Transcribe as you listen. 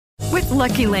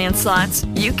Lucky Land Slots,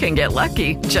 you can get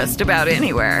lucky just about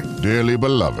anywhere. Dearly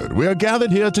beloved, we are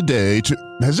gathered here today to...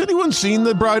 Has anyone seen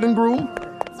the bride and groom?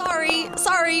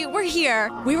 Sorry, we're here.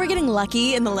 We were getting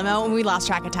lucky in the limo and we lost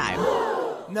track of time.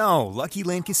 No, Lucky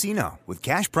Land Casino, with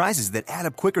cash prizes that add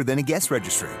up quicker than a guest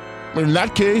registry. In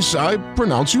that case, I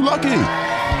pronounce you lucky.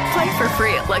 Play for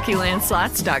free at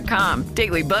LuckyLandSlots.com.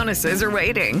 Daily bonuses are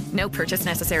waiting. No purchase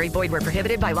necessary. Void where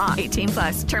prohibited by law.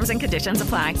 18+. Terms and conditions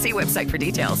apply. See website for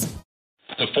details.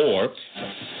 The 4.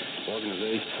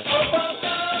 Organization.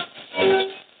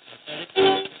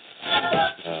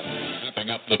 Wrapping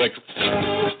up the victory.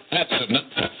 That's it.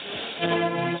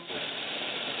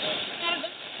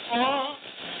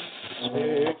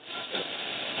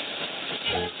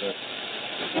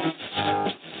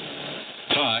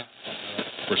 Tie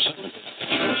for 7.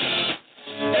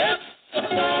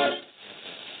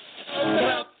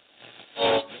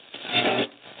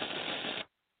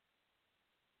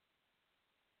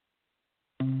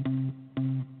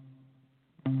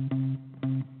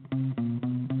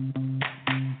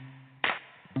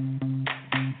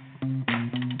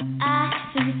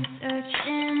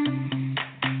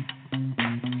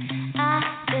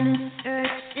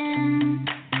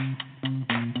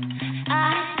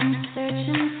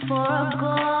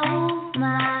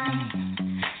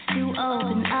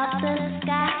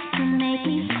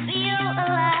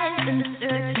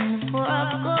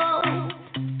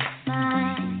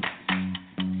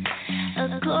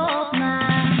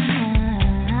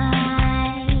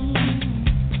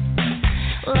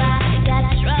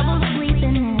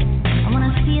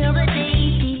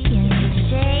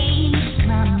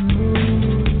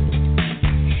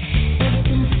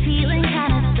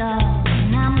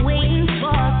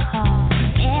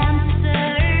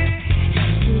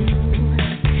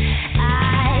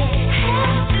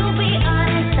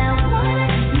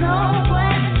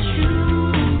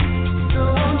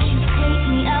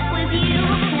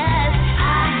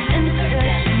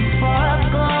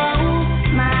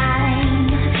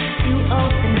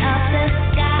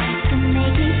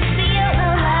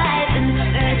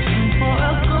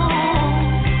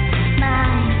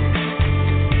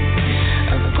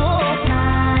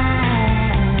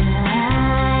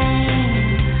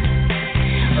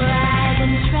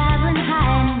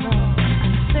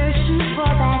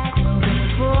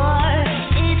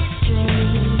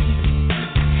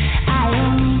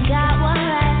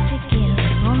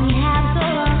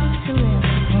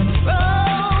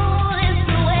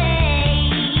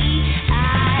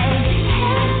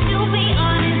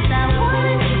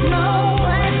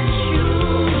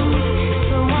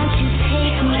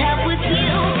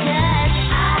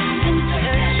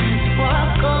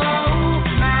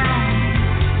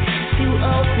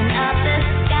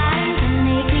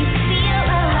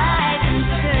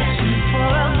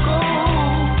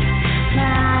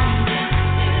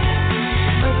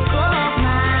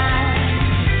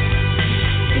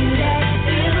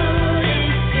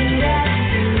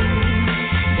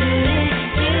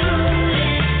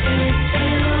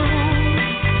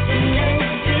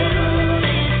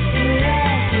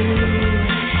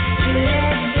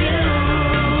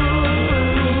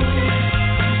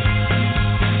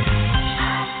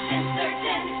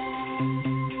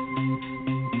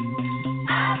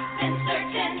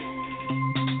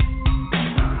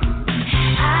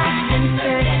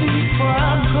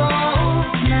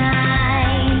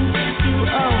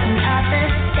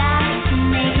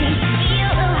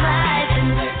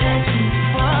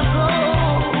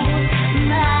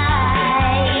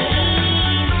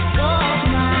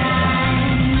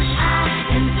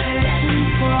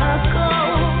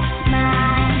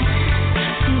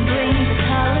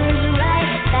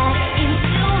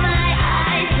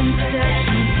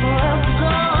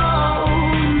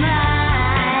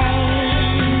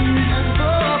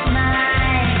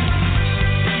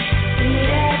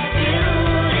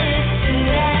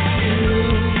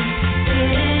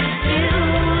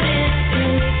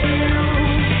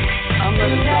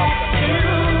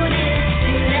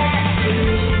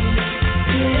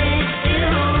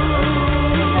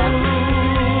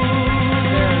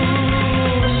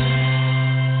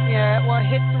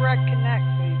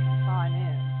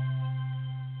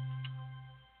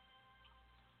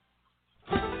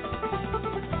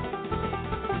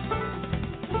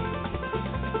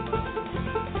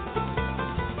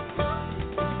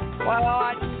 Well,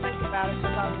 I didn't think about it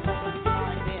because I was going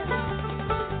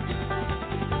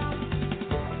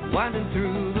to Winding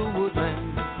through the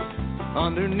woodland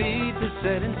underneath the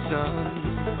setting sun,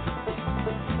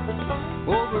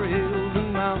 over hills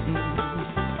and mountains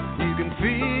you can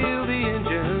feel the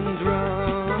engines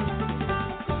run.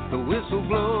 The whistle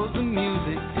blows the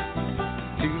music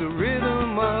to the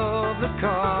rhythm of the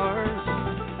cars.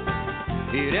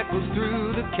 It echoes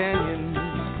through the canyons.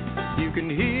 You can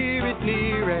hear it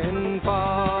near and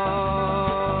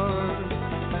far.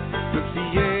 The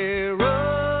Sierra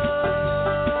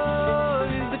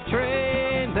is the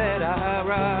train that I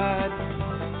ride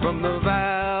from the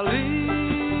valley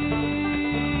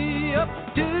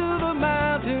up to the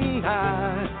mountain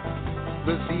high.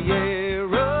 The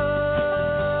Sierra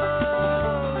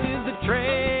is the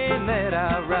train that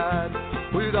I ride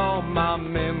with all my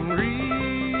memories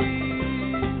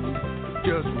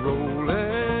just rolling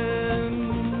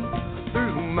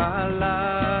through my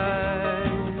life.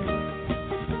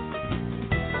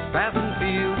 Passing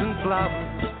fields and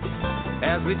flowers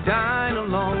as we dine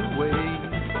along the way.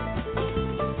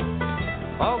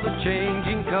 All the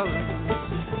changing colors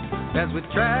as we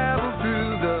travel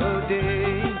through the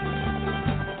day.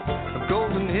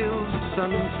 Golden hills of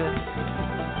sunset,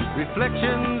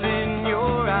 reflections in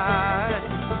your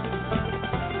eyes.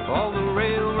 All the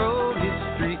railroad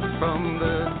history from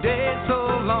the days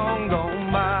so long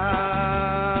gone by.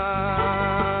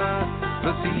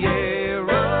 The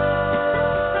Sierra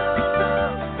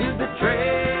is the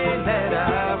train that I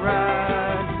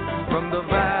ride from the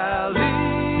valley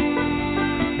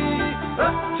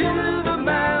up to the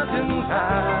mountains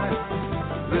high.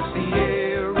 The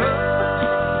Sierra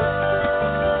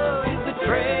is the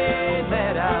train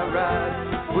that I ride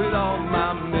with all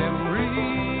my memories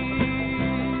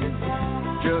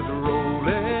just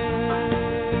rolling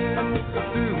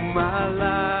through my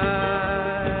life.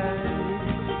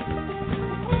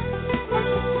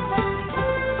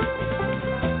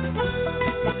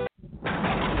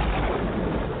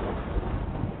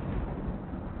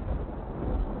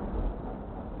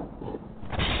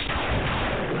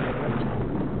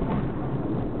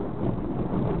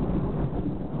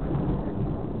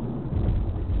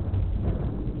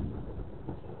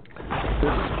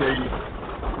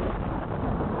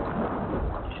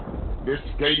 This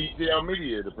is KDCL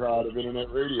Media, the pride of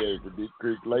Internet Radio for Deep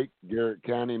Creek Lake, Garrett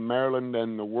County, Maryland,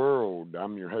 and the world.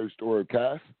 I'm your host, Ora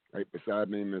Cass. Right beside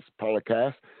me, Miss Paula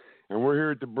Cass. And we're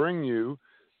here to bring you,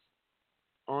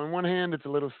 on one hand, it's a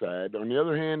little sad. On the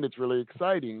other hand, it's really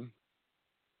exciting,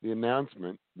 the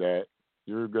announcement that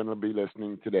you're going to be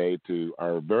listening today to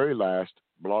our very last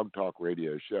Blog Talk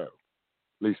Radio show,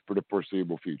 at least for the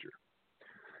foreseeable future.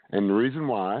 And the reason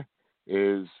why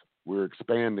is we're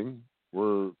expanding,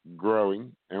 we're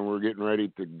growing, and we're getting ready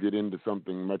to get into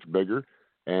something much bigger,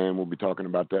 and we'll be talking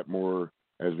about that more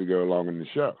as we go along in the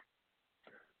show.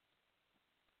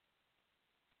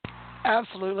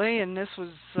 Absolutely, and this was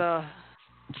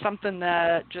something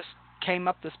that just came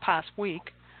up this past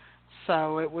week,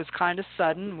 so it was kind of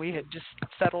sudden. We had just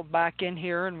settled back in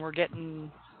here, and we're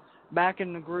getting back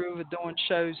in the groove of doing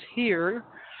shows here,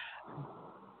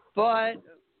 but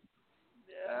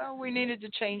we needed to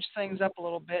change things up a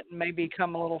little bit and maybe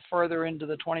come a little further into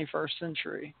the 21st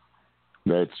century.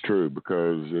 That's true,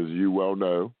 because as you well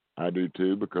know, I do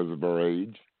too, because of our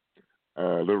age.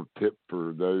 A little tip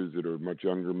for those that are much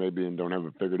younger maybe and don't have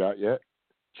it figured out yet: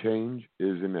 change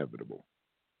is inevitable.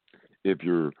 If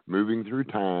you're moving through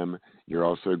time, you're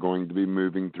also going to be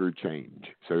moving through change.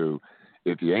 So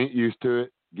if you ain't used to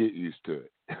it, get used to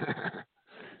it.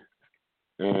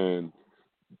 And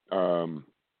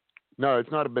no,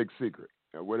 it's not a big secret.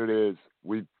 What it is,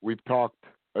 we've talked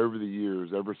over the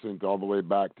years, ever since all the way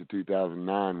back to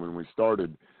 2009 when we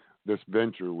started this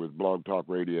venture with Blog Talk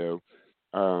Radio,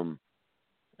 and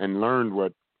learned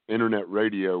what internet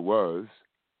radio was.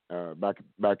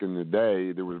 Back in the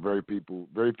day, there was very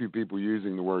few people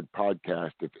using the word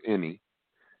podcast, if any.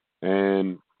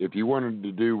 And if you wanted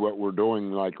to do what we're doing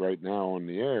like right now on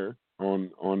the air, on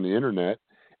the internet,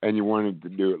 and you wanted to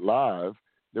do it live,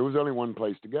 there was only one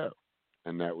place to go,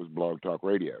 and that was Blog Talk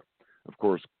Radio. Of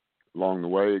course, along the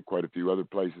way, quite a few other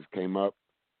places came up,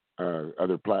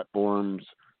 other platforms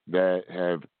that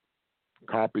have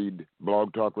copied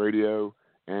Blog Talk Radio,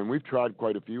 and we've tried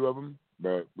quite a few of them,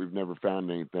 but we've never found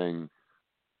anything,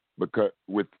 because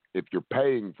if you're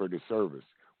paying for the service,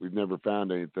 we've never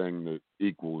found anything that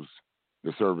equals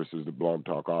the services that Blog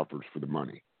Talk offers for the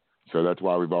money. So that's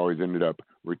why we've always ended up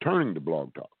returning to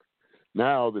Blog Talk.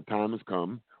 Now the time has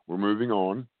come, we're moving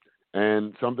on,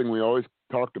 and something we always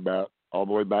talked about all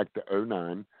the way back to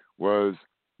 2009 was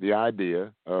the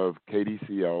idea of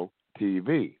KDCL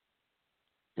TV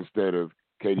instead of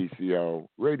KDCL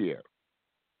Radio.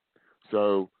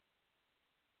 So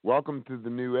welcome to the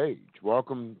new age.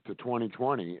 Welcome to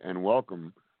 2020, and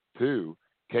welcome to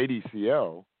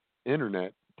KDCL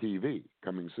Internet TV,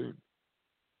 coming soon.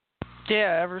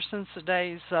 Yeah, ever since the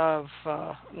days of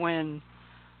when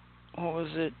what was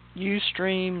it?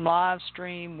 Ustream,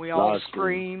 Livestream, we all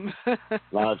scream.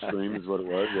 Livestream is what it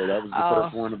was. Yeah, that was the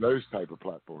first one of those type of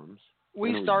platforms.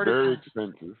 We started. Very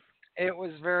expensive. It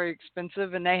was very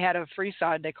expensive, and they had a free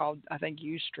side they called, I think,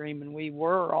 Ustream, and we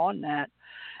were on that.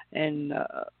 And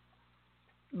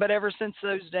but ever since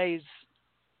those days,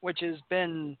 which has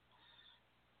been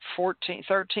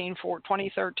 2013,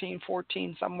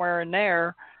 14, somewhere in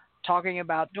there, talking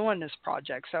about doing this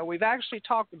project. So we've actually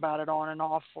talked about it on and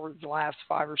off for the last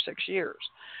 5 or 6 years.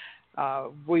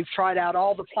 We've tried out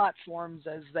all the platforms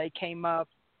as they came up,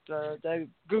 the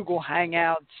Google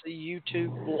Hangouts, the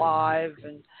YouTube Live,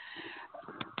 and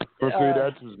well, see,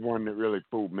 that was one that really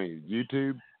fooled me.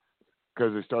 YouTube,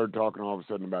 because they started talking all of a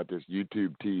sudden about this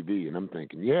YouTube TV, and I'm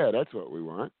thinking, yeah, that's what we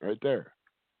want right there.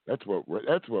 That's what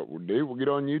we'll do. We'll get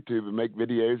on YouTube and make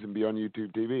videos and be on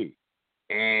YouTube TV.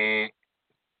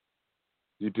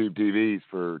 YouTube TVs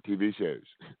for TV shows,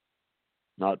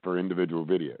 not for individual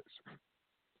videos.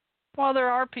 Well,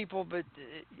 there are people, but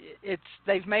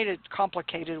they've made it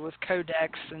complicated with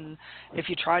codecs, and if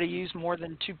you try to use more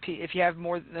than if you have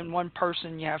more than one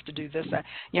person, you have to do this. That.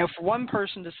 For one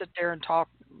person to sit there and talk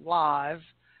live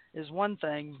is one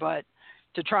thing, but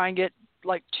to try and get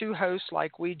like 2 hosts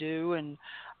like we do, and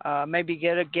maybe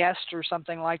get a guest or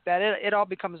something like that, it all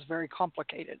becomes very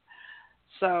complicated.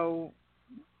 So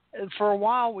for a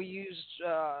while, we used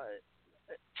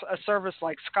a service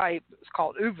like Skype. It's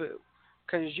called Uvu,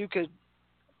 because you could,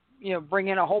 bring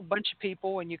in a whole bunch of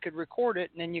people and you could record it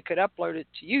and then you could upload it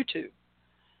to YouTube.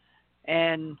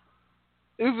 And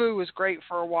Uvu was great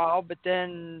for a while, but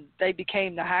then they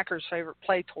became the hacker's favorite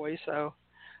play toy, so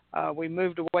we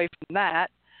moved away from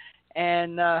that.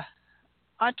 And I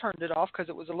turned it off because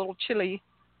it was a little chilly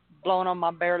blowing on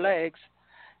my bare legs.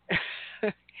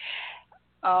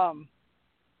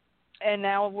 And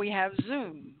now we have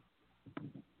Zoom.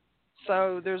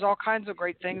 So there's all kinds of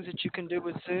great things that you can do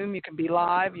with Zoom. You can be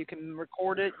live, you can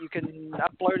record it, you can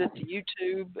upload it to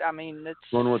YouTube. I mean, it's...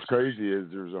 Well, what's crazy is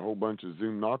there's a whole bunch of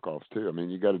Zoom knockoffs, too. I mean,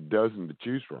 you got a dozen to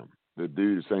choose from that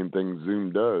do the same thing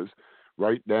Zoom does,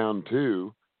 right down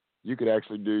to you could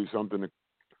actually do something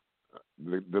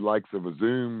the likes of a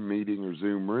Zoom meeting or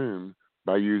Zoom room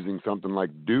by using something like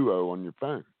Duo on your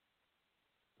phone.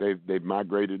 They've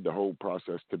migrated the whole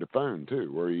process to the phone,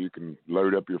 too, where you can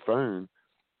load up your phone.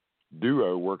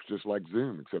 Duo works just like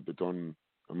Zoom, except it's on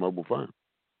a mobile phone.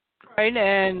 Right,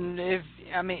 and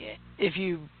if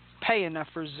you pay enough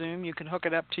for Zoom, you can hook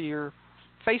it up to your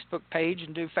Facebook page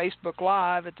and do Facebook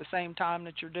Live at the same time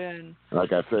that you're doing.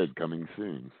 Like I said, coming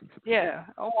soon. Yeah,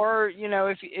 or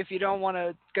if you don't want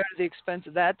to go to the expense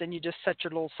of that, then you just set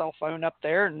your little cell phone up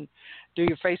there and do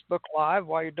your Facebook Live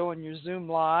while you're doing your Zoom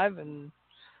Live. And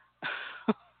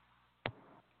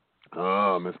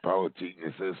oh, Miss Paula cheating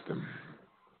the system.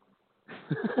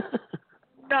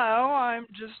 No, I'm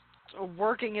just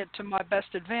working it to my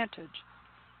best advantage.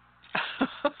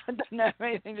 It doesn't have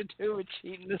anything to do with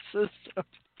cheating the system.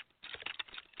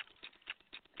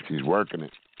 She's working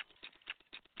it.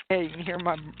 Hey, you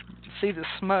can see the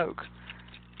smoke.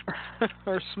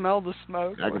 Or smell the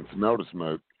smoke. I can smell the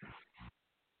smoke.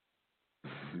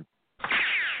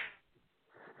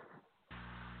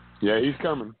 Yeah, he's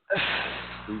coming.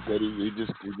 He said he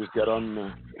just got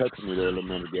on texting me there a little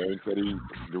minute ago. He said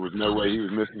there was no way he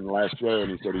was missing the last show,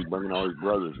 and he said he's bringing all his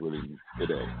brothers with him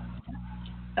today.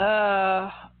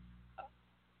 I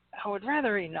would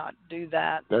rather he not do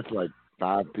that. That's like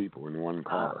 5 people in one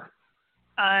car.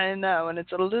 I know, and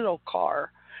it's a little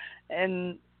car.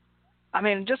 And,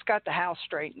 I just got the house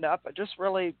straightened up. I just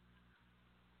really,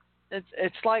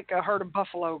 it's like a herd of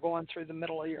buffalo going through the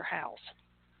middle of your house.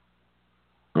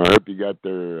 I hope you got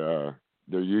their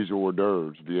usual hors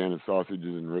d'oeuvres, Vienna sausages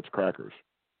and Ritz crackers.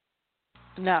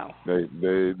 No.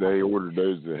 They ordered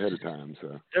those ahead of time,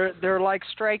 so. They're like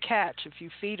stray cats. If you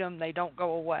feed them, they don't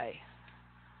go away.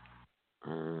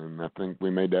 I think we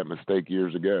made that mistake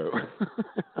years ago.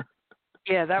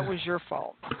 Yeah, that was your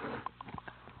fault.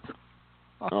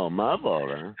 Oh, my fault,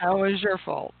 huh? That was your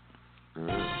fault.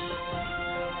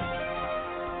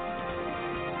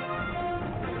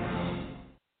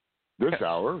 This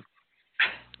hour.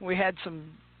 We had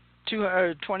some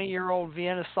 20-year-old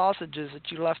Vienna sausages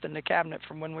that you left in the cabinet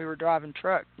from when we were driving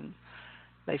truck, and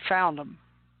they found them.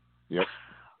 Yep.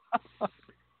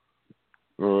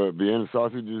 Vienna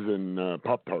sausages and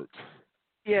Pop-Tarts.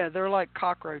 Yeah, they're like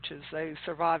cockroaches. They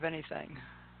survive anything.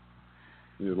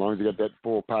 As long as you got that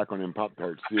full pack on them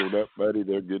Pop-Tarts sealed up, buddy,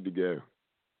 they're good to go.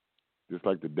 Just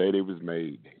like the day they was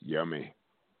made. Yummy.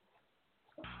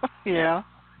 Yeah.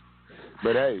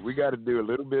 But, hey, we got to do a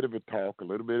little bit of a talk, a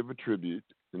little bit of a tribute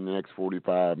in the next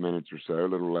 45 minutes or so, a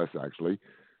little less actually,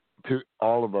 to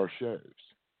all of our shows.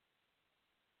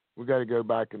 We got to go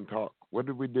back and talk. What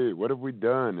did we do? What have we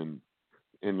done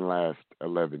in the last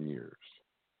 11 years?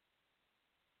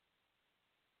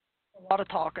 A lot of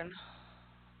talking.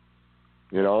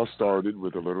 It all started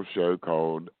with a little show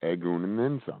called Egun and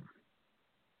Then Some.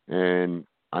 And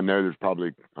I know there's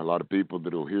probably a lot of people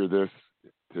that will hear this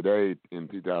today in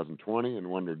 2020 and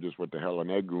wonder just what the hell an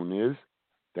Egun is.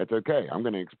 That's okay. I'm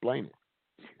going to explain it.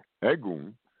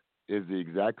 Egun is the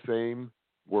exact same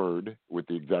word with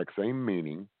the exact same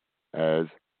meaning as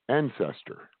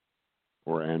ancestor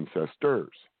or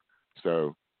ancestors.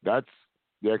 So that's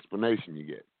the explanation you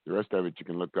get. The rest of it you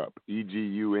can look up.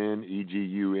 E-G-U-N,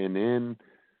 E-G-U-N-N,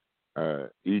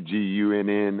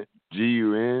 E-G-U-N-N-G-U-N.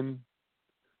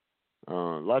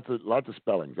 Lots of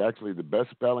spellings. Actually, the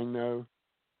best spelling, though,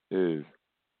 is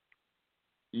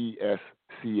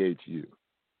E-S-C-H-U.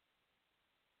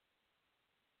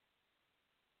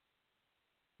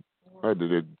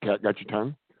 Did it got your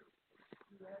tongue?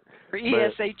 Or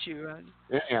E-S-H-U.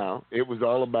 Yeah, it was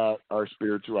all about our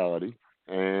spirituality,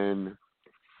 and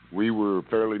we were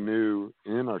fairly new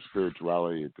in our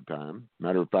spirituality at the time.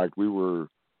 Matter of fact, we were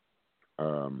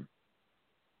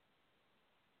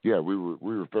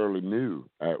fairly new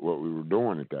at what we were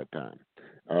doing at that time.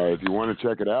 If you want to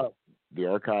check it out, a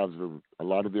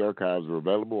lot of the archives are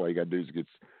available. All you got to do is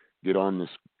get on this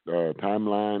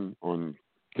timeline on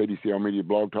KDCL Media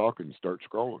Blog Talk and start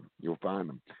scrolling. You'll find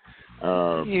them.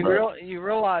 You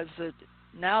realize that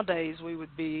nowadays we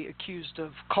would be accused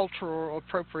of cultural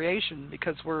appropriation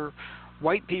because we're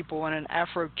white people in an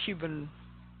Afro-Cuban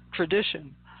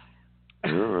tradition.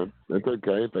 Yeah, that's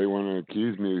okay if they want to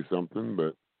accuse me of something,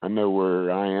 but I know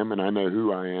where I am and I know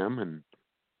who I am, and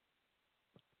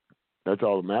that's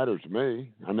all that matters to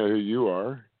me. I know who you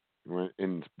are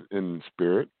in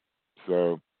spirit,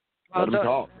 so let them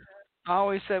talk. I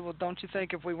always said, well, don't you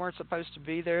think if we weren't supposed to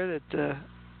be there that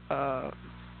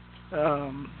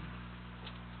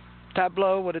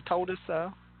Tableau would have told us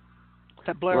so?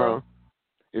 Tableau? Well,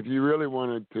 if you really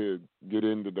wanted to get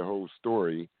into the whole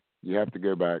story, you have to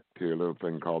go back to a little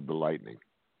thing called the lightning.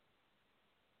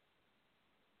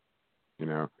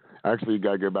 Actually, you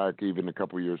got to go back even a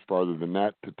couple of years farther than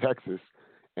that to Texas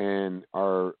and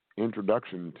our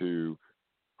introduction to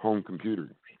home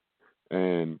computers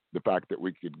and the fact that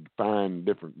we could find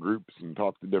different groups and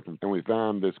talk to different. And we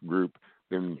found this group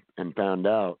and found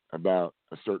out about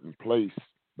a certain place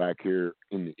back here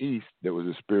in the East that was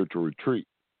a spiritual retreat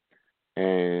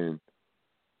and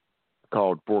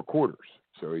called Four Quarters.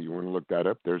 So you want to look that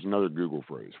up. There's another Google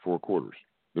phrase, 4 quarters,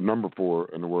 the number 4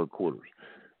 and the word quarters.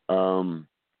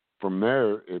 From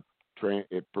there, it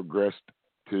progressed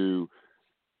to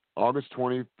August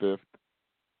 25th,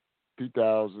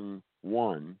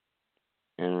 2001,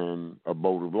 and a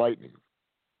bolt of lightning.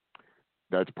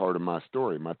 That's part of my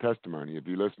story, my testimony. If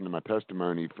you listen to my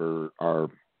testimony for our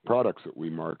products that we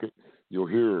market, you'll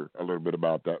hear a little bit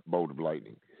about that bolt of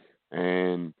lightning.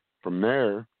 And from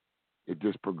there, it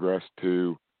just progressed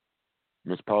to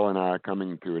Miss Paula and I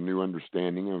coming to a new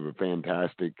understanding of a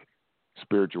fantastic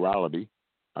spirituality.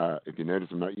 If you notice,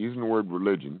 I'm not using the word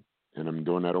religion, and I'm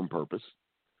doing that on purpose.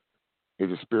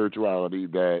 It's a spirituality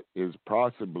that is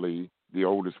possibly the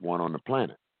oldest one on the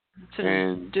planet. It's an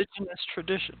indigenous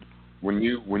tradition. When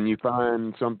you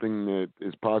find something that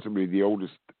is possibly the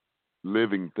oldest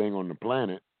living thing on the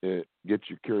planet, it gets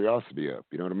your curiosity up.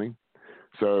 You know what I mean?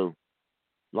 So,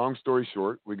 long story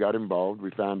short, we got involved.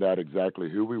 We found out exactly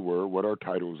who we were, what our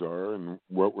titles are, and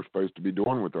what we're supposed to be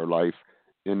doing with our life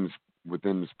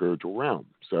within the spiritual realm.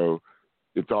 So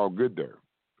it's all good there.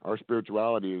 Our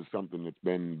spirituality is something that's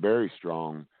been very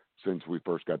strong since we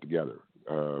first got together,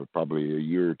 probably a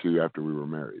year or two after we were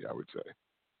married, I would say.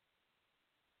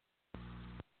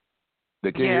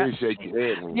 They can't hear you shake your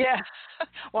head. Huh? Yeah.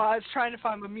 Well, I was trying to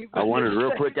find my mute button. I wanted a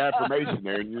real quick affirmation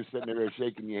there, and you're sitting there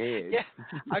shaking your head. Yeah,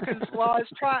 I couldn't. Well, I was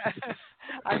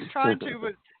trying to,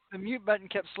 but the mute button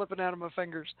kept slipping out of my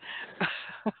fingers.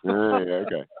 Yeah,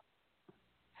 okay.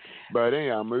 But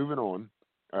anyhow, moving on.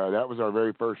 That was our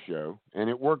very first show, and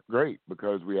it worked great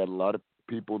because we had a lot of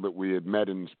people that we had met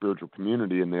in the spiritual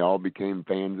community, and they all became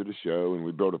fans of the show, and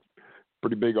we built a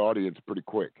pretty big audience pretty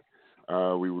quick.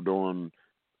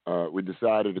 We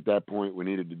decided at that point we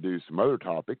needed to do some other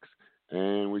topics,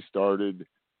 and we started.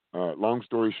 Long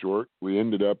story short, we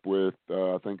ended up with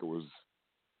I think it was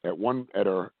at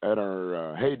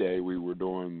our heyday we were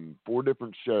doing 4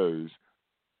 different shows.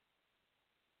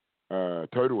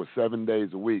 Total of 7 days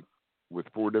a week with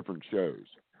 4 different shows,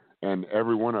 and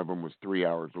every one of them was 3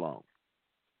 hours long.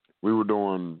 We were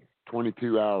doing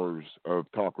 22 hours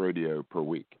of talk radio per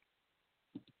week.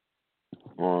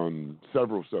 on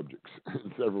several subjects,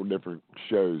 several different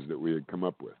shows that we had come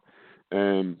up with.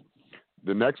 And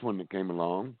the next one that came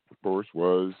along, of course,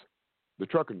 was the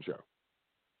Trucking Show.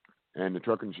 And the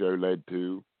Trucking Show led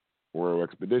to Oro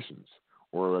Expeditions.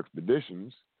 Oro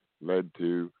Expeditions led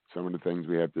to some of the things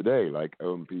we have today, like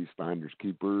OMP's Finders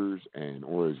Keepers and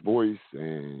Oro's Voice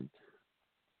and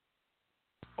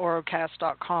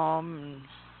Orocast.com.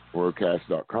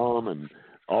 Orocast.com and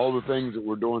all the things that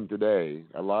we're doing today.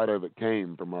 A lot of it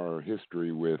came from our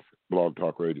history with Blog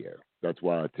Talk Radio. That's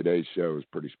why today's show is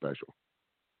pretty special.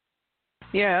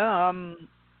 Yeah,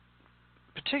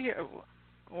 particular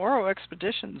Oro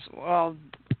Expeditions. Well,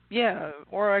 yeah,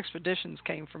 Oro Expeditions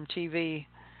came from TV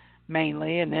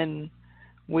mainly, and then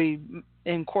we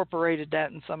incorporated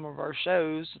that in some of our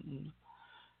shows.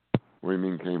 What do you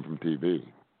mean came from TV?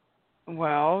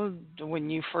 Well, when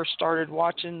you first started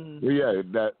watching... Well, yeah,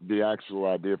 that the actual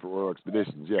idea for Oro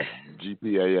Expeditions, yeah,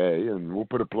 GPAA, and we'll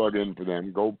put a plug in for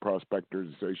them, Gold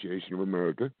Prospectors Association of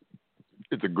America.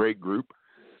 It's a great group.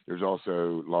 There's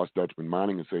also Lost Dutchman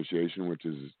Mining Association, which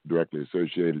is directly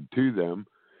associated to them.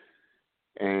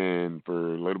 And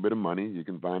for a little bit of money, you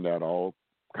can find out all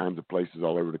kinds of places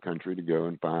all over the country to go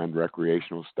and find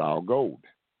recreational style gold.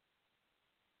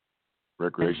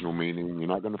 Recreational meaning you're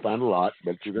not going to find a lot,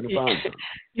 but you're going to find some.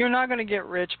 You're not going to get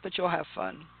rich, but you'll have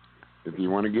fun. If you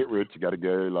want to get rich, you got to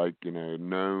go like,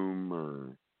 Nome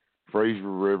or Fraser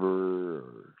River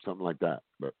or something like that.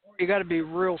 But you got to be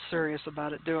real serious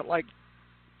about it. Do it like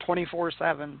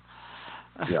 24/7.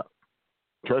 Yeah.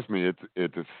 Trust me,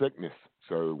 it's a sickness.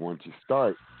 So once you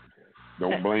start,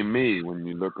 don't blame me when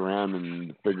you look around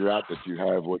and figure out that you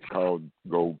have what's called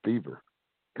gold fever,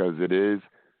 because it is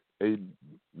a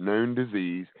known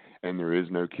disease and there is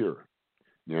no cure.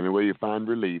 The only way you find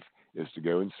relief is to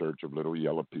go in search of little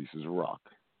yellow pieces of rock.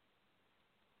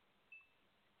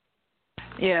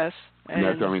 Yes. And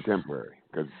that's only temporary,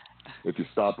 because if you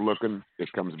stop looking,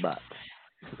 it comes back.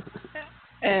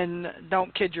 And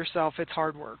don't kid yourself, it's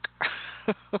hard work.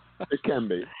 It can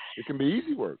be. It can be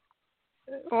easy work.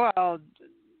 Well,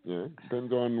 yeah,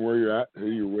 depends on where you're at, who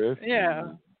you're with,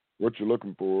 what you're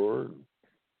looking for.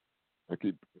 I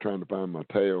keep trying to find my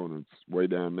tail, and it's way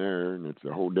down there, and it's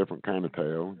a whole different kind of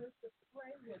tail.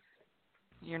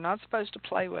 You're not supposed to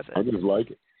play with it. I just like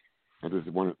it. I just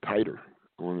want it tighter.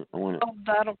 I want it. Oh,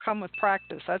 that'll come with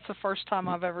practice. That's the first time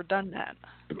I've ever done that.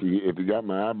 If you got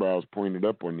my eyebrows pointed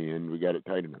up on the end, we got it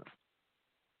tight enough.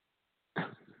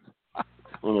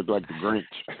 I look like the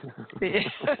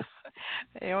Grinch.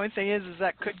 The only thing is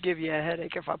that could give you a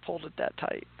headache if I pulled it that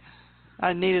tight.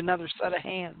 I need another set of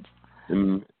hands.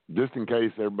 And just in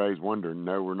case everybody's wondering,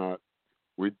 no, we're not.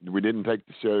 We didn't take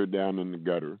the show down in the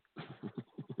gutter,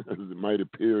 as it might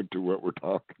appear to what we're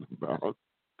talking about.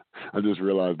 I just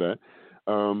realized that.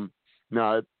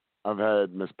 No, I've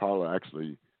had Miss Paula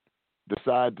actually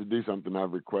decide to do something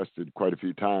I've requested quite a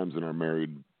few times in our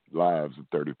married lives of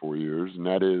 34 years, and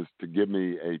that is to give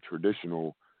me a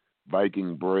traditional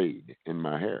Viking braid in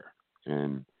my hair.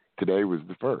 And today was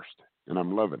the first, and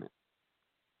I'm loving it.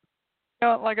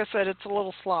 Like I said, it's a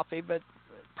little sloppy, but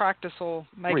practice will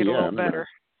make it a little better.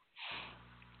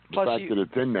 The fact that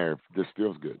it's in there just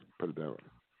feels good, put it that way.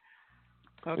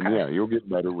 Okay. And yeah, you'll get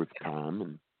better with time.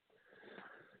 And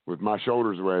with my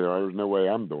shoulders the way they are, there's no way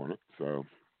I'm doing it. So,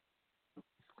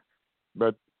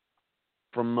 but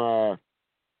from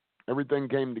everything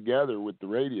came together with the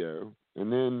radio,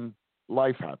 and then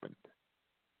life happened.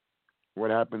 What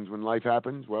happens when life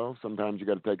happens? Well, sometimes you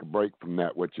got to take a break from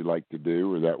that, what you like to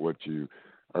do, or that what you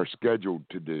are scheduled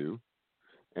to do.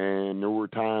 And there were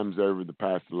times over the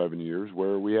past 11 years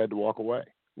where we had to walk away,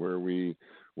 where we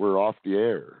were off the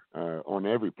air on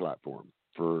every platform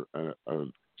for a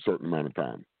certain amount of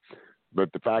time.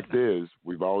 But the fact is,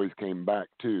 we've always came back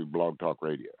to Blog Talk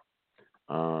Radio.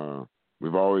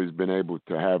 We've always been able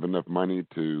to have enough money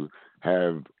to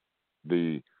have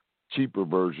the cheaper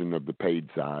version of the paid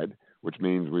side, which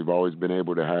means we've always been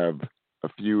able to have a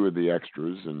few of the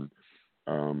extras. And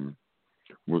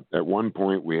at one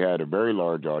point, we had a very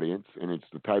large audience, and it's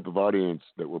the type of audience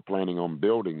that we're planning on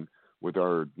building with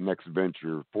our next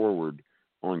venture forward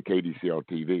on KDCL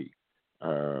TV.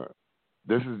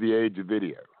 This is the age of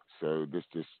video, so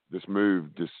this move,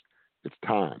 it's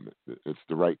time. It's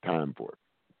the right time for it.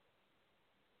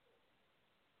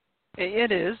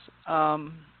 It is.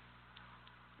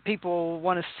 People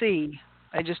want to see.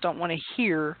 They just don't want to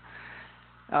hear.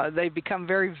 They become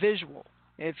very visual.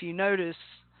 If you notice,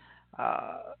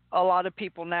 a lot of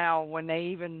people now, when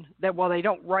they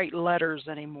don't write letters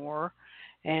anymore,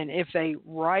 and if they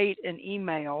write an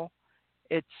email,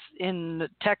 it's in the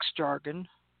text jargon.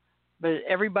 But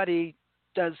everybody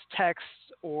does text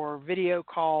or video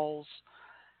calls,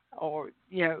 or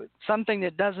something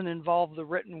that doesn't involve the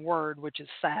written word, which is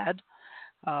sad.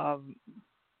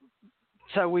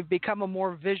 So we've become a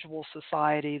more visual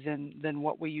society than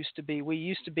what we used to be. We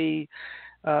used to be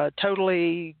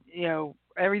totally,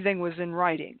 everything was in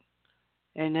writing,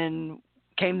 and then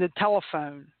came the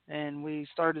telephone, and we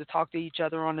started to talk to each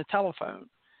other on the telephone,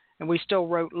 and we still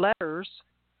wrote letters.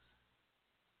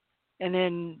 And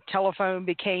then telephone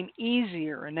became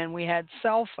easier, and then we had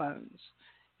cell phones.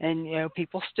 And,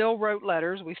 people still wrote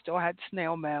letters. We still had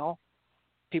snail mail.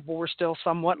 People were still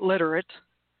somewhat literate.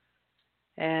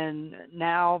 And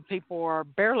now people are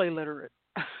barely literate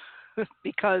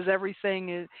because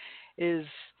everything is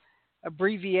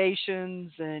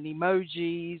abbreviations and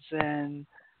emojis. And,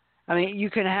 you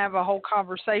can have a whole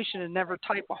conversation and never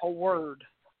type a whole word.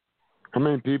 How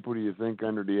many people do you think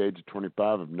under the age of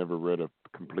 25 have never read a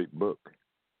complete book?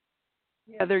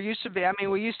 Yeah, there used to be.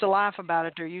 We used to laugh about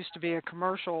it. There used to be a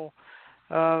commercial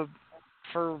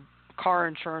for car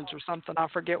insurance or something. I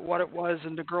forget what it was.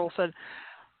 And the girl said,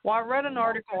 well, I read an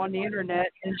article on the internet,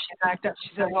 and she backed up. She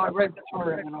said, well, I read the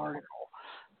part of an article.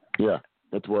 Yeah,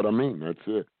 that's what I mean. That's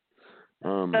it.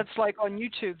 That's like on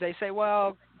YouTube. They say,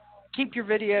 well, keep your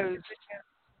videos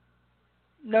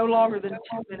no longer than 2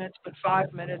 minutes, but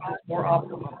 5 minutes is more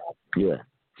optimal. Yeah.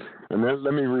 And then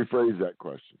let me rephrase that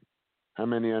question. How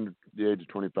many under the age of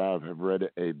 25 have read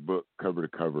a book cover to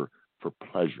cover for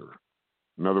pleasure?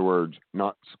 In other words,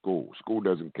 not school. School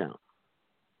doesn't count.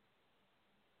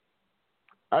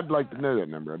 I'd like to know that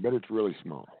number. I bet it's really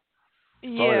small.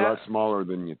 Yeah. Probably a lot smaller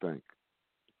than you think.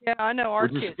 Yeah, I know our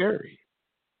kids. Which is scary.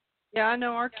 Yeah, I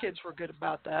know our kids were good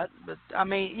about that. But,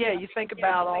 you think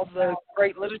about all the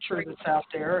great literature that's out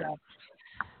there.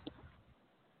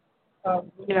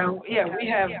 We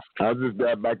have... I just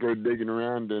got back there digging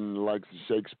around in the likes of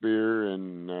Shakespeare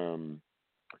and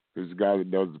who's the guy that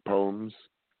does the poems?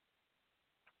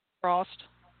 Frost.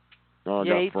 Oh, I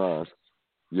Yates. got Frost.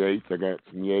 Yates. I got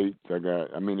some Yates.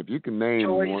 if you can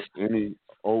name any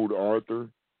old author,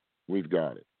 we've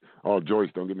got it. Oh, Joyce.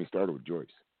 Don't get me started with Joyce.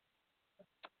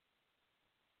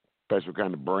 Special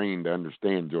kind of brain to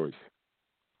understand Joyce.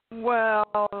 Well,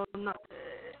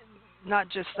 not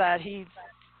just that. He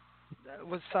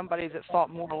was somebody that thought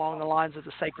more along the lines of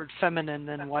the sacred feminine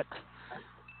than what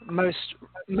most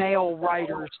male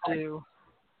writers do.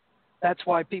 That's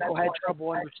why people had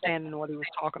trouble understanding what he was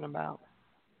talking about.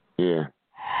 Yeah.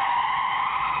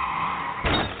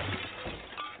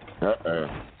 Uh-oh.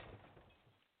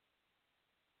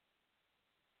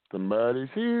 Somebody's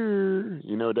here.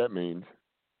 You know what that means.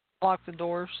 Lock the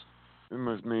doors. It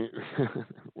must mean,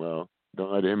 well,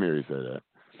 don't let him hear you say that.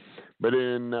 But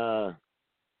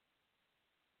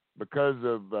because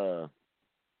of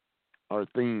our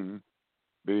theme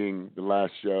being the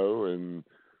last show and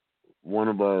one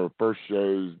of our first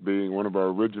shows being one of our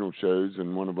original shows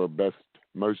and one of our best,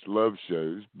 most loved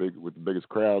shows, with the biggest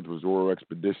crowds, was Oral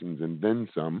Expeditions and then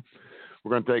some.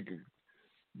 We're going to take a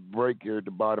break here at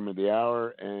the bottom of the hour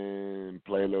and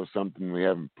play a little something we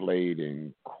haven't played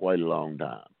in quite a long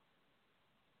time.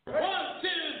 1, 2,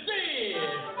 3.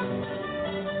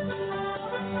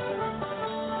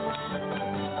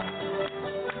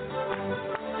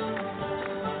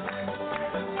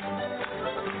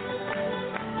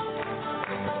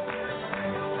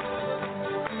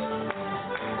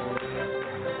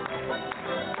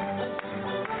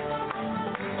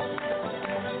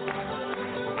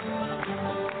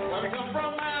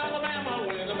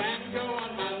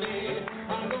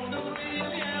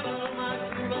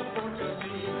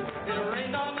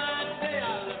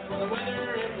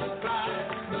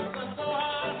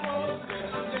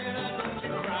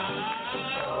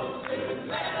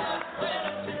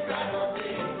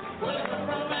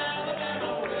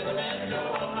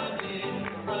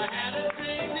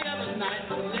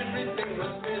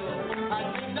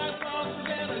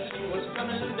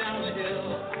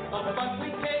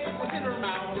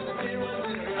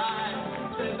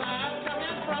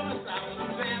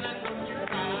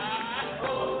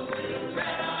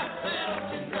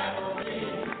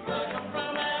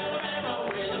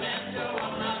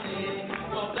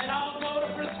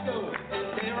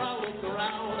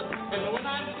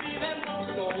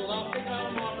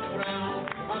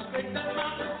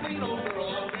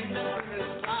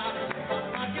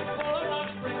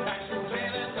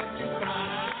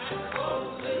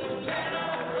 Susanna,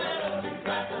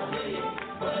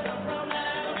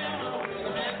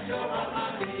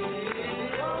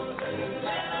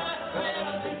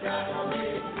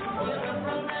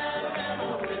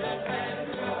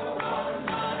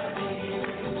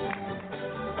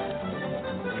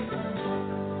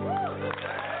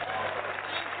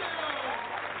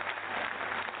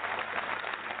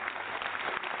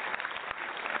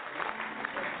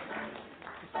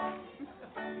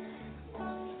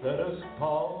 Let us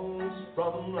pause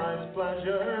from life's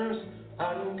pleasures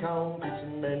and count its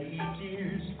many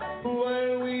tears,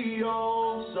 while we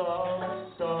all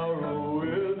sorrow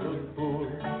with the poor.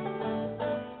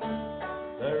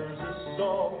 There's a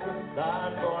song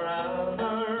that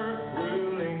forever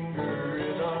will linger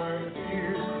in our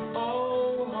ears.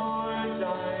 Oh, hard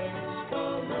times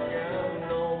come again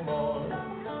no more.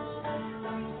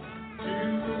 To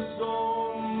the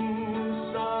song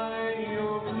sigh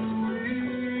of the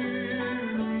weary,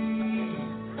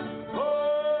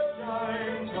 hard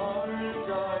times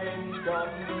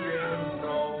come again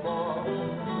no more.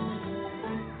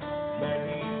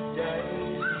 Many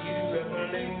days you have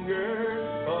lingered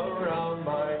around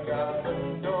my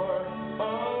cabin door.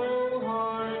 Oh,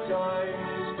 hard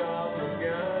times come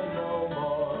again no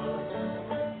more.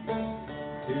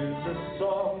 'Tis the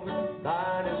song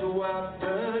that is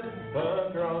wafted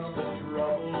across the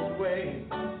troubled way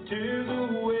to the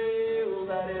wail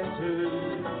that is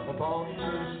heard upon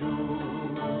the shore.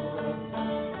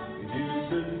 It is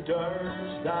the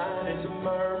dirge that is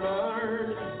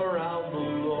murmured around the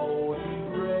lonely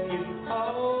grave.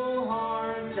 Oh,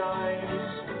 hard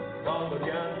times come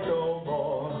again no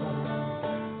more.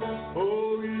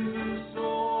 Oh, is the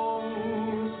song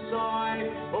sigh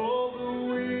of the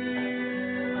weary.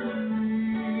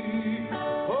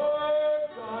 Hard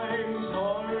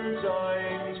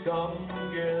times come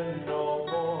again no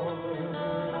more.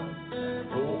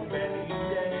 Oh, many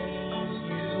days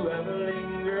you have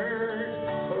lingered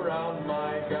around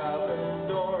my cabin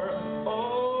door.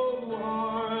 Oh,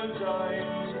 hard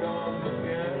times come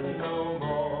again no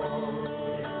more.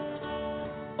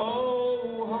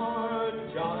 Oh, hard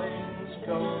times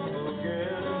come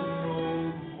again no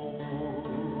more.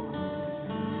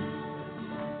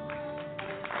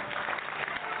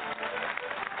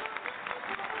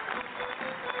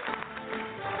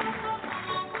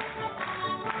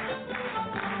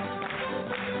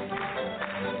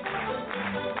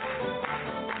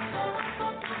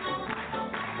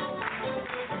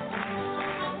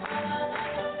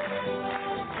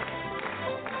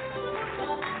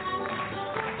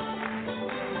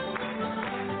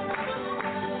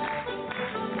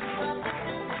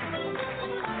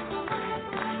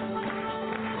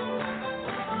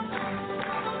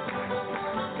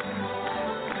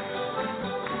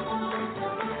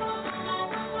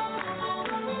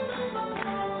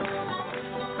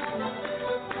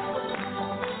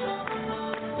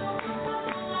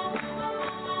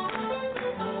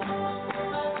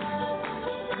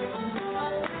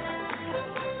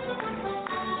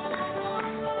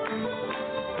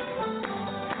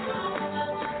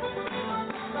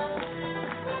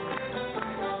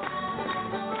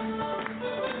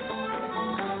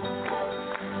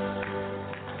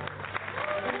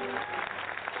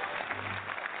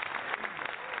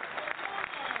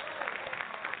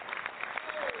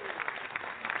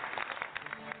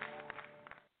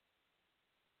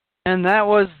 And that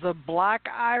was the Black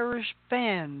Irish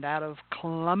Band out of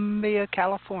Columbia,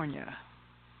 California.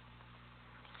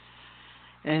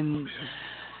 And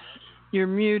you're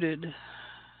muted.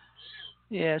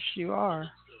 Yes, you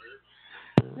are.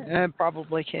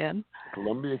 Probably can.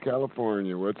 Columbia,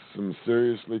 California. What's some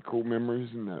seriously cool memories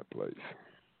in that place?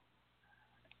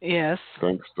 Yes.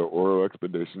 Thanks to Oral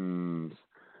Expeditions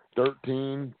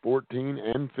 13, 14,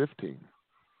 and 15.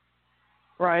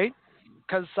 Right.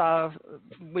 Because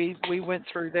we went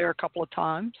through there a couple of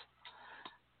times.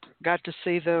 Got to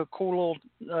see the cool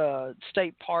old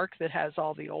state park that has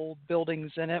all the old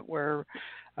buildings in it where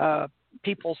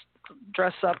people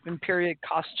dress up in period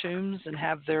costumes and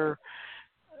have their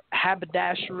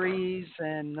haberdasheries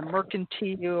and the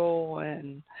mercantile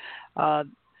and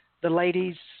the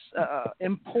ladies'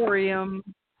 emporium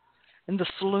and the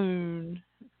saloon.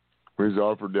 We was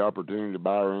offered the opportunity to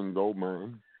buy our own gold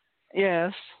mine.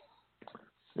 Yes.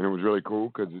 And it was really cool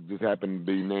because it just happened to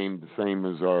be named the same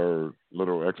as our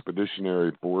little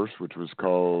expeditionary force, which was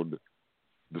called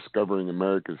Discovering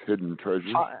America's Hidden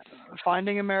Treasures.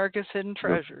 Finding America's Hidden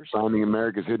Treasures. Finding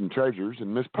America's Hidden Treasures.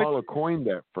 And Miss Paula coined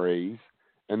that phrase.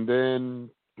 And then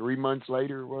 5 months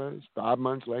later,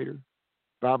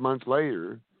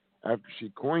 after she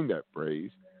coined that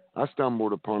phrase, I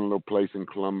stumbled upon a little place in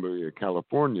Columbia,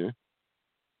 California.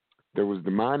 There was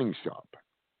the mining shop.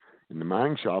 And the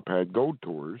mining shop had gold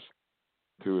tours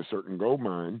to a certain gold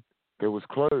mine that was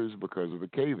closed because of the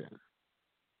cave-in.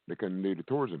 They couldn't do the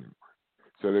tours anymore.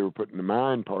 So they were putting the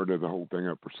mine part of the whole thing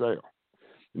up for sale.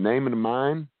 The name of the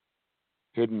mine,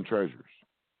 Hidden Treasures.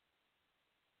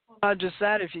 Not just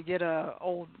that, if you get a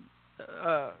hold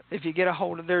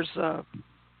of, there's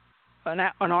an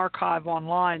archive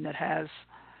online that has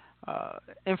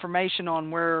information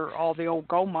on where all the old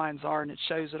gold mines are, and it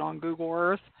shows it on Google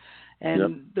Earth. And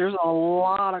Yep. there's a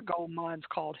lot of gold mines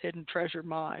called hidden treasure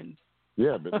mines.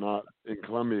 Yeah, but not in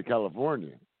Columbia,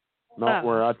 California. Not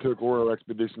where I took Oral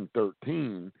Expedition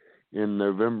 13 in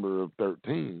November of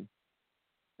 13.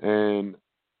 And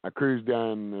I cruised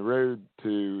down the road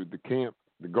to the camp,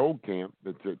 the gold camp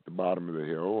that's at the bottom of the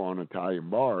hill on Italian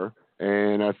Bar,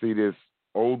 and I see this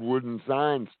old wooden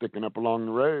sign sticking up along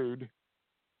the road,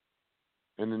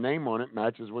 and the name on it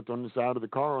matches what's on the side of the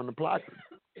car on the placard.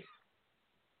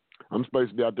 I'm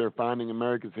supposed to be out there finding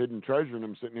America's hidden treasure, and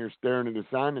I'm sitting here staring at a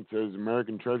sign that says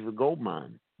American Treasure Gold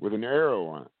Mine with an arrow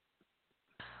on it.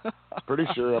 Pretty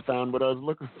sure I found what I was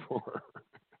looking for.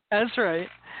 That's right.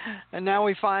 And now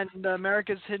we find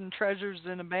America's hidden treasures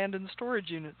in abandoned storage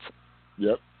units.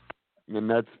 Yep. And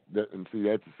that's the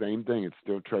same thing. It's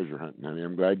still treasure hunting. I mean,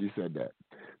 I'm glad you said that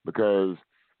because,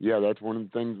 yeah, that's one of the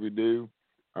things we do.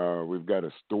 We've got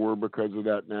a store because of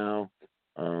that now.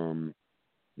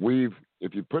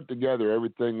 If you put together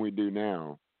everything we do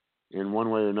now, in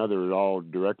one way or another, it all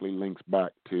directly links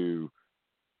back to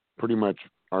pretty much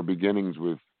our beginnings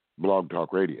with Blog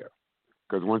Talk Radio.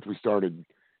 Because once we started,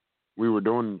 we were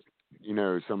doing,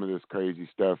 some of this crazy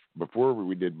stuff before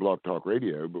we did Blog Talk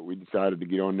Radio, but we decided to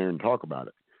get on there and talk about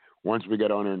it. Once we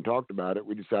got on there and talked about it,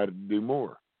 we decided to do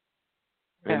more.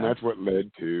 And that's what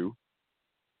led to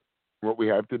what we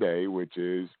have today, which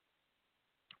is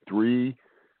 3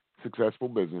 successful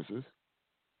businesses,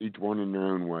 each one in their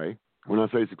own way. When I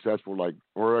say successful, like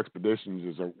Oral Expeditions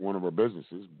is one of our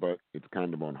businesses, but it's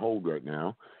kind of on hold right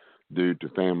now due to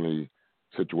family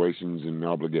situations and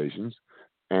obligations.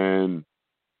 And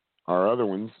our other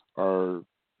ones are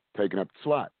taking up the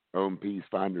slack. OMP's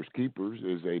Finders Keepers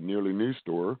is a nearly new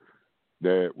store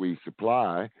that we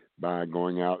supply by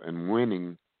going out and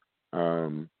winning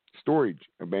abandoned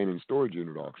storage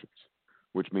unit auctions,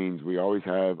 which means we always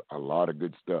have a lot of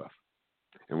good stuff.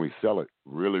 And we sell it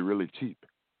really, really cheap.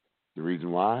 The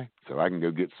reason why? So I can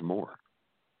go get some more.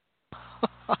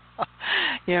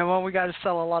 Yeah, well, we got to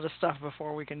sell a lot of stuff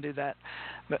before we can do that.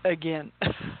 But again,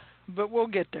 but we'll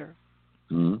get there.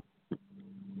 Mm-hmm.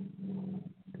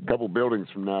 A couple buildings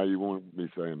from now, you won't be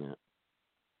saying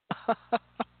that.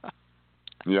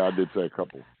 Yeah, I did say a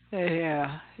couple.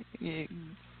 Yeah, you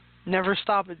never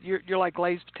stop at you're like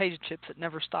glazed potato chips. It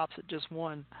never stops at just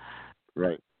one.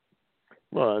 Right.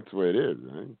 Well, that's the way it is.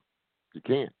 Right? You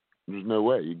can't. There's no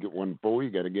way. You get one full, you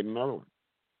got to get another one.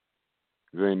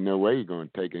 There ain't no way you're going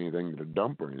to take anything to the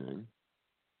dump or anything.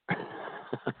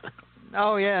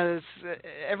 Oh yeah,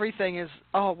 everything is.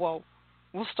 Oh well,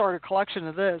 we'll start a collection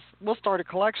of this. We'll start a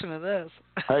collection of this.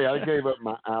 Hey, I gave up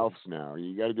my Alfs now.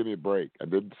 You got to give me a break. I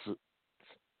did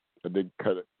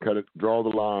cut it, draw the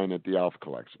line at the Alf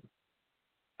collection.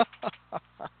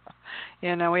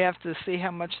 Yeah, now we have to see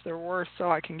how much they're worth so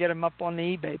I can get them up on the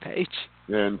eBay page.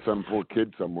 Yeah, and some poor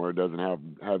kid somewhere doesn't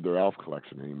have their Alf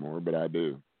collection anymore, but I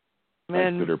do. And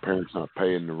thanks to their parents not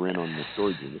paying the rent on the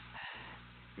storage unit.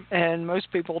 And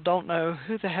most people don't know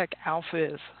who the heck Alf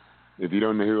is. If you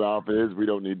don't know who Alf is, we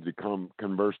don't need to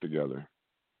converse together.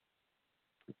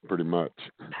 Pretty much.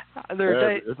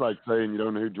 It's like saying you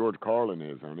don't know who George Carlin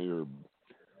is, honey. Or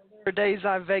there are days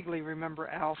I vaguely remember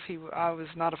Alf. I was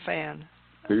not a fan.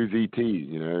 Who's E.T.?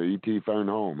 E.T. Phone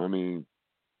Home. I mean,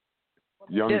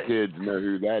 young kids know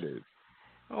who that is.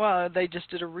 Well, they just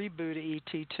did a reboot of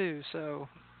E.T. too, so...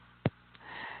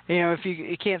 if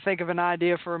you can't think of an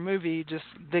idea for a movie, you just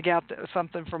dig out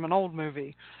something from an old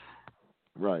movie.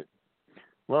 Right.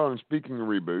 Well, and speaking of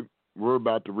reboot, we're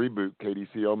about to reboot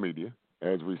KDCL Media.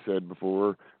 As we said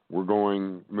before, we're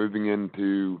moving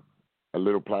into a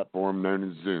little platform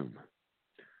known as Zoom.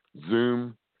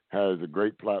 Zoom has a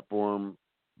great platform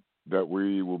that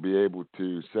we will be able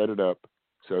to set it up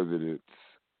so that it's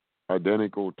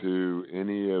identical to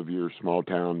any of your small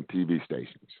town TV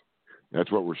stations.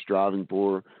 That's what we're striving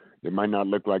for. It might not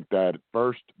look like that at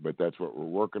first, but that's what we're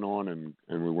working on, and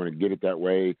we want to get it that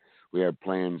way. We have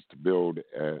plans to build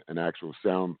an actual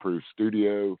soundproof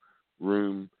studio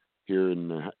room here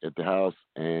at the house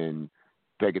and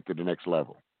take it to the next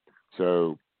level.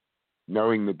 So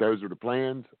knowing that those are the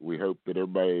plans, we hope that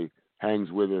everybody hangs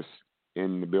with us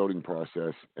in the building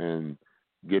process and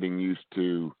getting used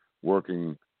to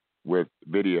working with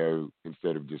video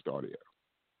instead of just audio.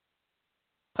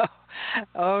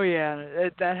 Oh yeah,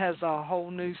 that has a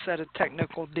whole new set of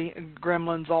technical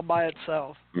gremlins all by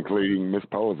itself. Including Miss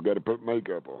Paula's got to put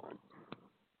makeup on.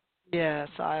 Yes,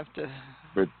 I have to.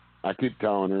 But I keep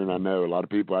telling her, and I know a lot of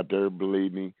people out there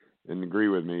believe me and agree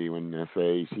with me when I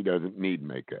say she doesn't need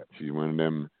makeup. She's one of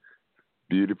them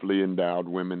beautifully endowed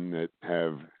women that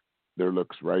their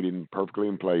looks right in perfectly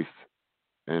in place,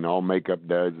 and all makeup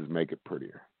does is make it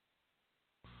prettier.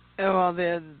 Well,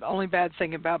 the only bad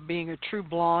thing about being a true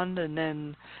blonde and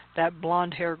then that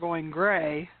blonde hair going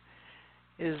gray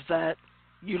is that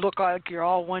you look like you're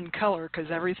all one color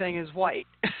because everything is white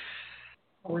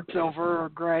or silver or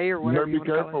gray or whatever you You want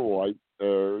better to be call it. careful, white.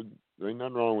 There ain't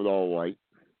nothing wrong with all white.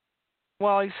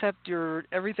 Well, except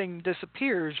everything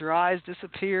disappears. Your eyes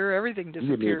disappear. Everything You give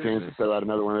me a disappears. chance to throw out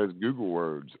another one of those Google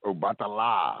words.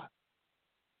 Obatala.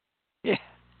 Yeah.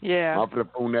 Yeah.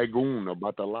 Maprapunegun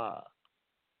obatala.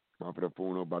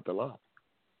 Maprapun obatala.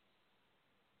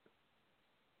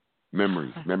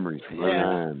 Memories from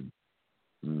 '09,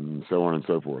 and so on and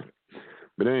so forth.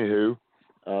 But anywho,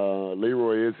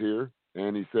 Leroy is here,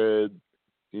 and he said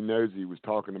he knows he was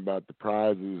talking about the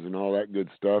prizes and all that good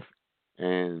stuff,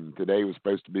 and today was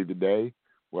supposed to be the day.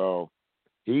 Well,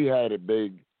 he had a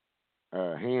big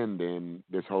hand in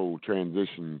this whole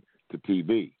transition to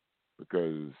TV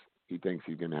because he thinks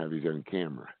he's going to have his own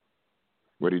camera.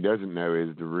 What he doesn't know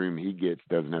is the room he gets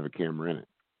doesn't have a camera in it.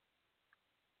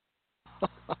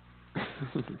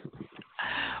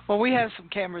 Well, we have some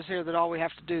cameras here that all we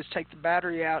have to do is take the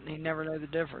battery out, and you never know the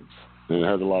difference. And it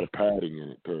has a lot of padding in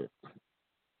it, too.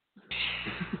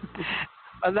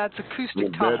 That's acoustic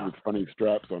In tunnel. bed with funny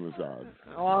straps on the side.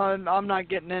 Well, I'm not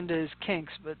getting into his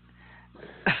kinks, but...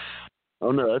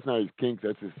 Oh, no, that's not his kinks.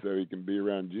 That's just so he can be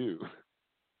around you.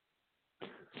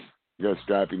 You got to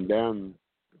strap him down,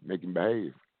 make him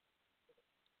behave.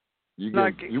 You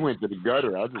went to the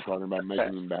gutter. I was just talking about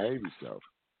making him behave himself.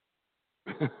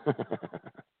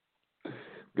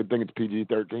 Good thing it's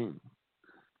PG-13.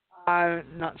 I'm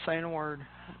not saying a word.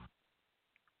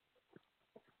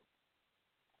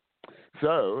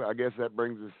 So I guess that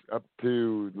brings us up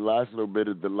to the last little bit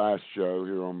of the last show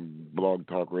here on Blog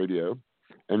Talk Radio.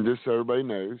 And just so everybody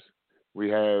knows, we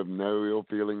have no ill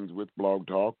feelings with Blog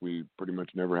Talk. We pretty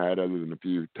much never had, other than a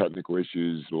few technical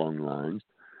issues along the lines.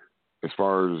 As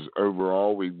far as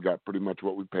overall, we've got pretty much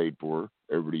what we paid for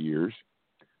over the years.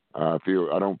 I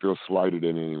don't feel slighted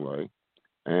in any way,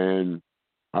 and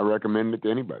I recommend it to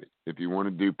anybody. If you want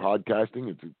to do podcasting,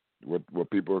 it's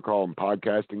what people are calling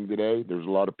podcasting today. There's a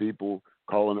lot of people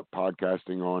calling it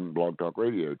podcasting on Blog Talk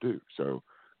Radio too. So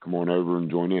come on over and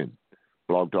join in.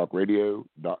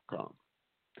 blogtalkradio.com.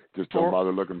 Just don't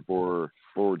bother looking for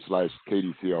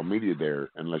 /KDCL Media there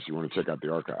unless you want to check out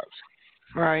the archives.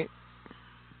 Right.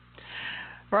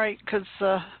 Right, because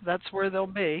that's where they'll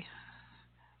be.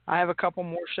 I have a couple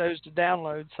more shows to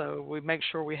download, so we make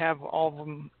sure we have all of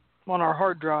them on our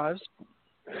hard drives.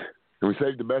 And we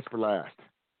saved the best for last.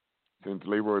 Since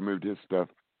Leroy moved his stuff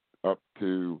up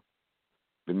to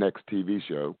the next TV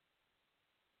show,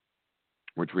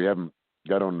 which we haven't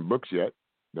got on the books yet,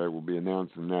 they will be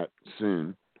announcing that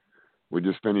soon. We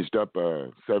just finished up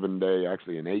a 7-day,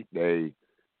 actually an 8-day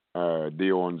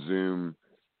deal on Zoom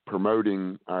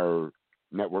promoting our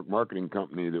network marketing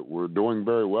company that we're doing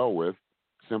very well with,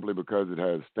 simply because it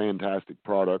has fantastic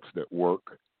products that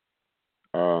work.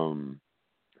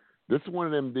 This is one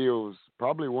of them deals,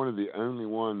 probably one of the only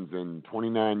ones in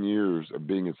 29 years of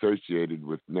being associated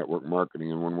with network marketing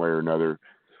in one way or another,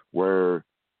 where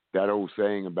that old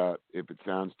saying about if it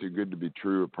sounds too good to be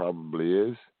true, it probably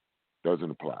is,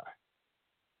 doesn't apply.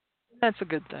 That's a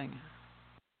good thing.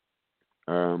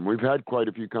 We've had quite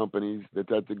a few companies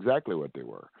that's exactly what they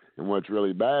were. And what's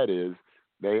really bad is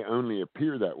they only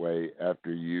appear that way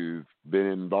after you've been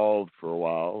involved for a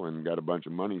while and got a bunch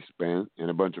of money spent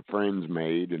and a bunch of friends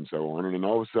made and so on. And then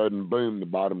all of a sudden, boom, the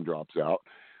bottom drops out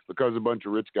because a bunch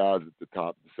of rich guys at the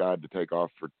top decide to take off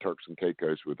for Turks and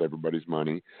Caicos with everybody's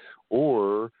money,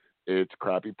 or it's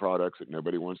crappy products that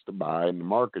nobody wants to buy and the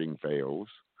marketing fails,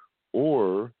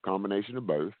 or combination of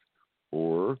both,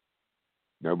 or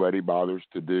nobody bothers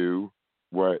to do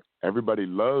what everybody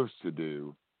loves to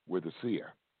do with ASEA,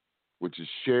 which is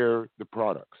share the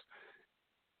products.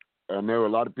 I know a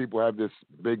lot of people have this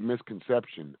big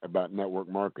misconception about network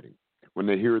marketing. When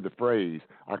they hear the phrase,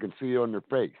 I can see it on their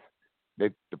face.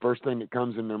 The first thing that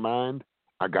comes in their mind,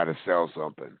 I got to sell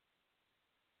something.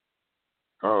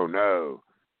 Oh, no,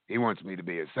 he wants me to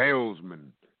be a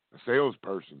salesman, a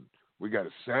salesperson. We got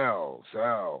to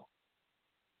sell.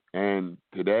 And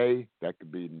today, that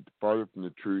could be farther from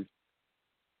the truth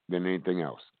than anything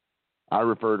else. I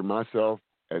refer to myself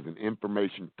as an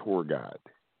information tour guide.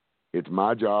 It's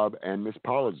my job and Miss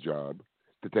Paula's job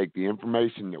to take the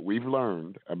information that we've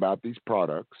learned about these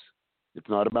products. It's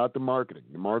not about the marketing.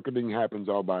 The marketing happens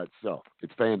all by itself.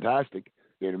 It's fantastic.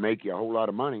 It'll make you a whole lot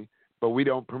of money, but we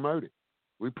don't promote it.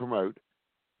 We promote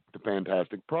the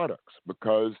fantastic products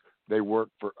because they work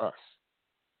for us.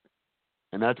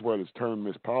 And that's what has turned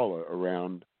Miss Paula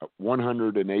around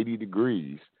 180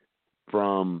 degrees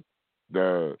from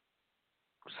the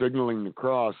signaling the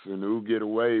cross and who get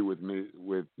away with me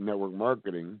with network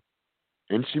marketing,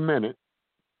 and she meant it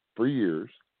for years,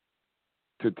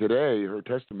 to today. Her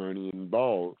testimony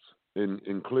includes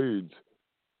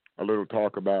a little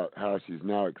talk about how she's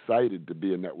now excited to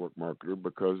be a network marketer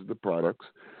because of the products,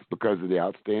 because of the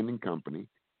outstanding company,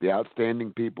 the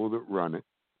outstanding people that run it,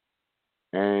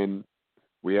 and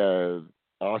we have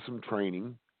awesome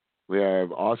training. We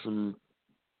have awesome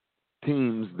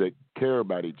teams that care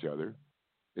about each other.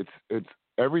 It's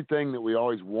everything that we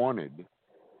always wanted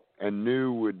and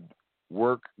knew would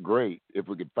work great if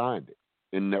we could find it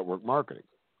in network marketing.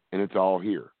 And it's all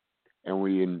here. And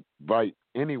we invite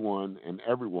anyone and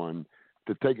everyone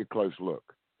to take a close look.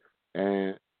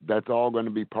 And that's all going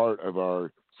to be part of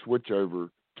our switch over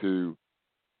to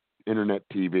internet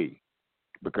TV,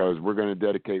 because we're going to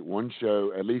dedicate one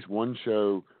show, at least one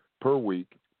show per week,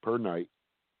 per night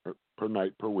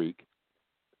per week,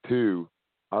 to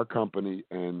our company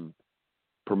and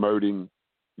promoting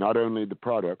not only the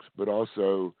products, but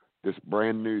also this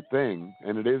brand new thing,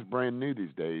 and it is brand new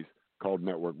these days, called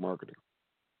network marketing.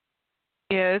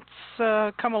 Yeah,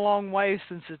 it's come a long way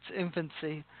since its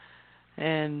infancy,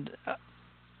 and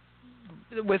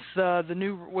with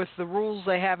the rules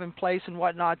they have in place and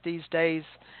whatnot these days,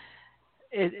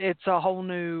 it's a whole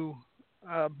new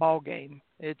ball game.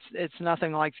 It's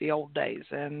nothing like the old days,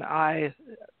 and I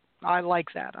like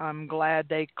that. I'm glad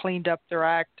they cleaned up their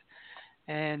act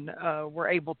and were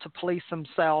able to police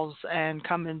themselves and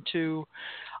come into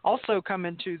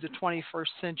the 21st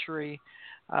century.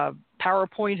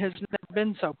 PowerPoint has never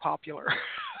been so popular.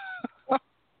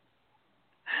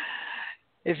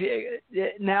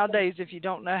 Nowadays, if you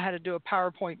don't know how to do a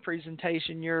PowerPoint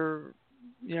presentation, you're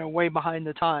way behind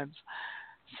the times.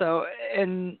 So,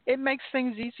 and it makes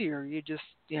things easier. You just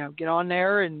get on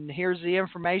there and here's the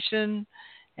information,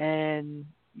 and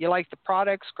you like the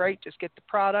products, great, just get the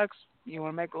products. You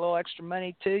want to make a little extra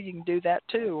money too, you can do that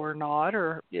too, or not,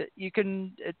 or you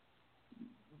can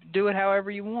do it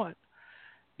however you want.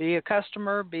 Be a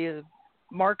customer, be a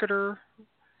marketer.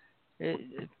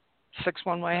 Six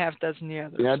one way, half dozen the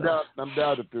other. Yeah, so. I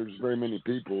doubt if there's very many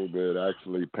people that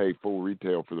actually pay full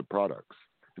retail for the products.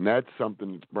 And that's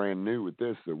something that's brand new with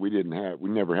this that we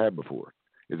never had before,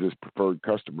 is this preferred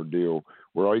customer deal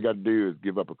where all you got to do is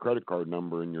give up a credit card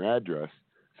number and your address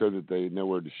so that they know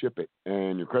where to ship it.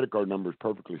 And your credit card number is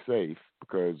perfectly safe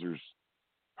because there's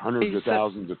hundreds of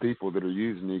thousands of people that are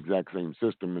using the exact same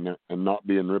system and not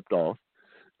being ripped off.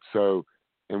 So,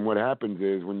 and what happens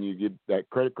is when you get that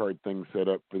credit card thing set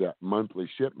up for that monthly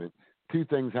shipment, two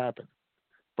things happen.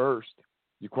 First,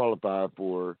 you qualify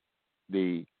for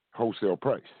the wholesale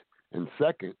price. And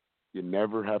second, you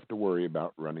never have to worry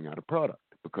about running out of product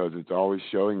because it's always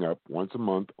showing up once a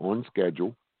month on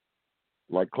schedule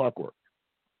like clockwork.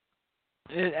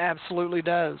 It absolutely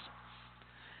does.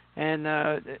 And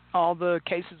all the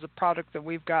cases of product that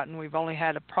we've gotten, we've only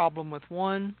had a problem with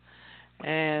one.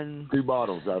 And 2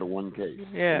 bottles out of one case.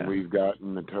 Yeah. And we've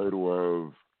gotten a total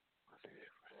of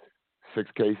 6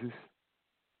 cases.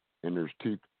 And there's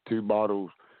two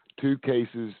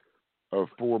cases of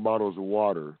 4 bottles of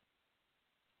water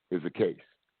is a case.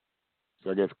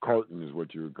 So I guess carton is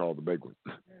what you would call the big one.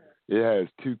 It has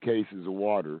 2 cases of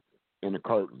water in a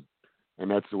carton.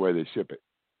 And that's the way they ship it.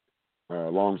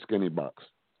 Long skinny box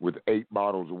with 8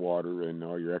 bottles of water and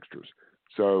all your extras.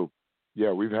 So,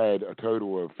 yeah, we've had a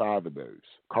total of 5 of those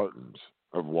cartons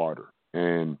of water.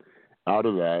 And out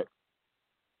of that,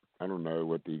 I don't know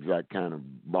what the exact kind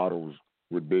of bottles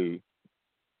would be.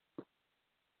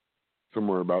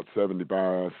 Somewhere about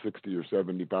 75, 60 or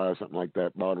 75, something like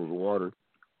that, bottles of water.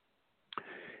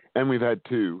 And we've had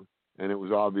 2, and it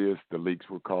was obvious the leaks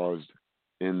were caused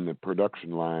in the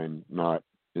production line, not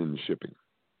in shipping.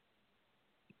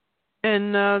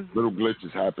 And little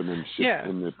glitches happen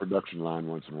in the production line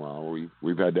once in a while.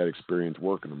 We've had that experience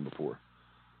working them before.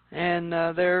 And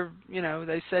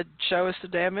they said, show us the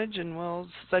damage and we'll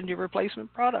send you a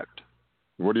replacement product.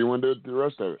 What do you want to do with the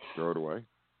rest of it? Throw it away?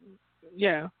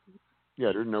 Yeah.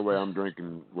 Yeah, there's no way I'm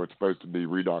drinking what's supposed to be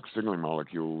redox signaling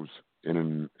molecules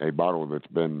in a bottle that's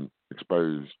been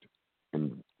exposed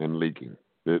and leaking.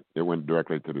 It went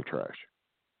directly to the trash.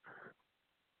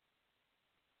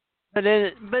 But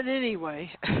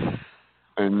anyway.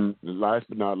 And last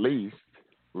but not least,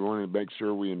 we want to make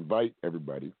sure we invite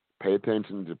everybody. Pay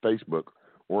attention to Facebook,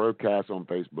 Orocast on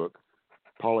Facebook,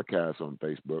 Paulacast on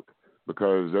Facebook,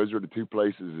 because those are the 2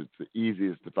 places it's the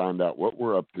easiest to find out what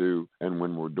we're up to and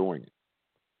when we're doing it,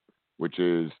 which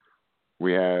is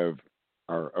we have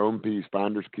our own piece,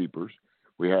 Finders Keepers,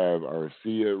 We have our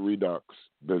ASEA Redox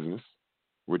business,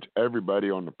 which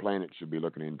everybody on the planet should be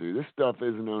looking into. This stuff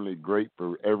isn't only great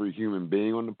for every human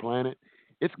being on the planet,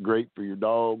 it's great for your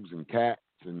dogs and cats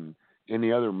and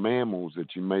any other mammals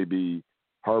that you may be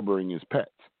harboring as pets.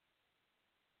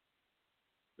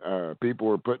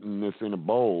 People are putting this in a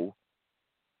bowl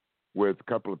with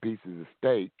a couple of pieces of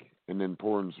steak and then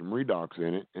pouring some Redox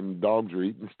in it, and dogs are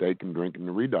eating steak and drinking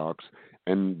the Redox,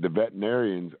 and the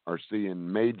veterinarians are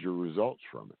seeing major results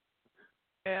from it.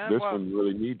 Yeah, this one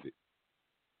really needs it.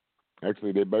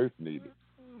 Actually, they both need it.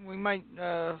 We might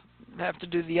have to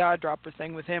do the eyedropper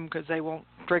thing with him because they won't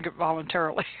drink it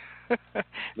voluntarily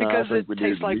because it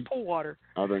tastes like pool water.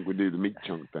 I think we do the meat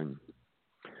chunk thing.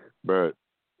 But,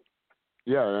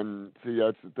 yeah, and see,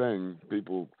 that's the thing.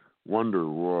 People wonder,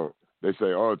 well, they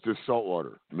say, oh, it's just salt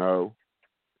water. No.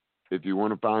 If you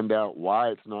want to find out why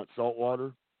it's not salt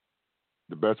water,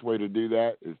 the best way to do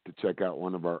that is to check out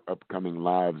one of our upcoming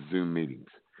live Zoom meetings.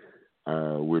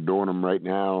 We're doing them right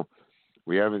now.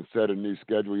 We haven't set a new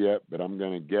schedule yet, but I'm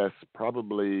going to guess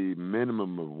probably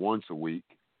minimum of once a week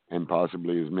and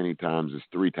possibly as many times as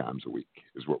 3 times a week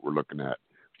is what we're looking at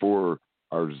for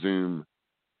our Zoom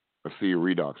ASEA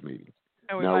Redox meetings.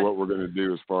 Now, what we're going to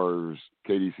do as far as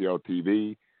KDCL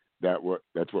TV,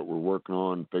 that's what we're working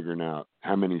on, figuring out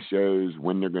how many shows,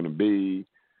 when they're going to be,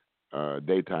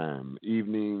 daytime,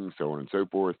 evening, so on and so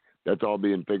forth. That's all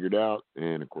being figured out.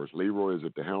 And, of course, Leroy is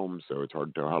at the helm, so it's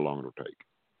hard to tell how long it'll take.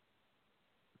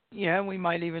 Yeah, we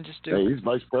might even just do he's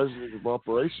vice president of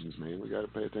operations, man. We got to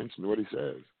pay attention to what he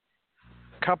says.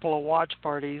 A couple of watch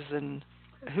parties, and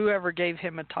whoever gave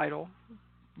him a title,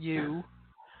 you.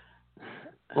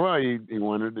 Well, he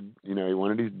wanted he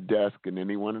wanted his desk, and then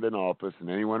he wanted an office, and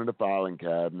then he wanted a filing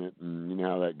cabinet, and you know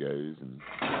how that goes. And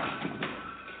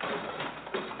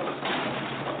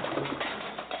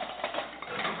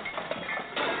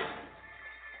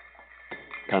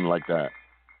kind of like that.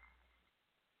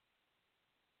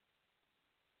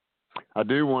 I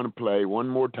do want to play one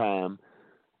more time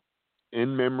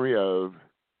in memory of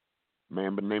a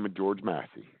man by the name of George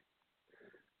Massey.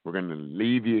 We're going to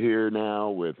leave you here now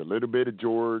with a little bit of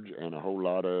George and a whole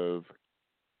lot of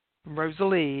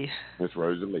Rosalie. Miss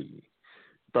Rosalie.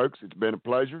 Folks, it's been a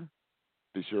pleasure.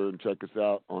 Be sure and check us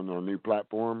out on our new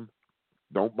platform.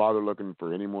 Don't bother looking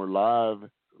for any more live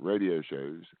radio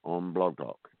shows on Blog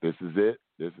Talk. This is it.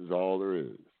 This is all there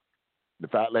is. The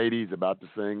fat lady's about to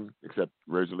sing, except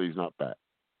Rosalie's not fat.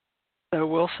 So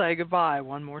we'll say goodbye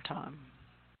one more time.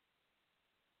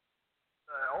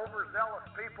 Overzealous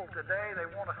people today, they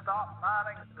want to stop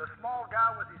mining. The small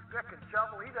guy with his pick and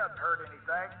shovel, he doesn't hurt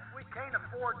anything. We can't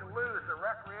afford to lose a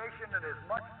recreation that is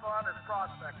much fun as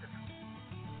prospecting.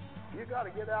 You got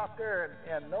to get out there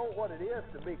and know what it is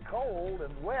to be cold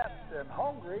and wet and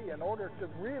hungry in order to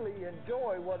really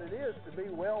enjoy what it is to be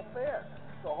well fed.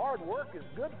 So hard work is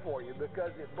good for you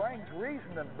because it brings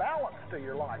reason and balance to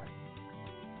your life.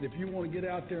 If you want to get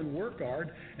out there and work hard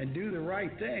and do the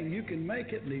right thing, you can make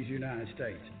it in these United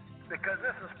States. Because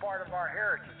this is part of our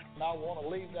heritage. And I want to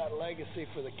leave that legacy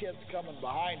for the kids coming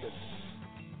behind us.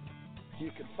 You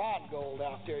can find gold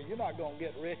out there. You're not going to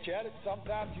get rich at it.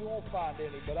 Sometimes you won't find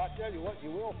any. But I tell you what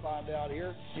you will find out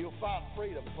here. You'll find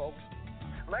freedom, folks.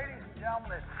 Ladies and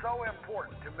gentlemen, it's so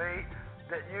important to me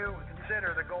that you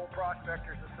consider the Gold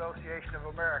Prospectors Association of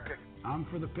America. I'm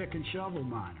for the pick and shovel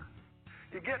miner.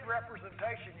 You get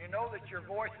representation. You know that your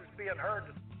voice is being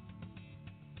heard.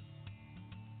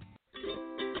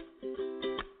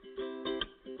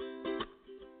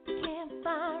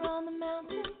 Campfire on the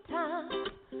mountaintop,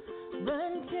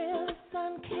 run till the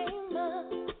sun came up.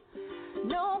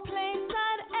 No place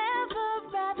I'd ever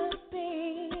rather be.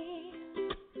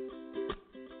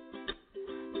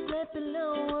 Slept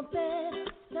below a bed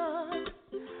of stars,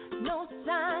 no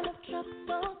sign of trucks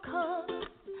or cars,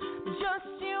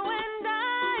 just you and I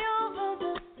over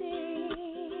the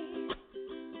sea.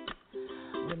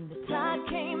 When the tide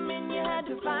came in, you had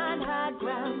to find high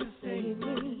ground to save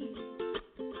me.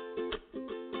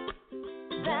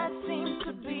 That seems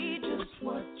to be just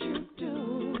what you do.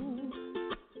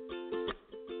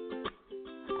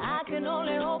 I can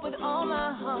only hope with all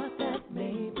my heart that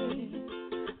maybe,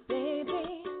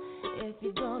 baby, if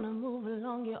you're gonna move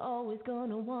along, you're always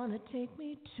gonna wanna take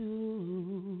me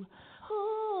too.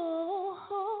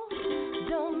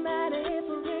 Don't matter if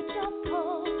we're rich or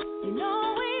poor, you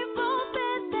know we've both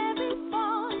been there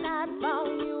before. And I'd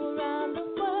follow you around the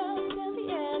world till the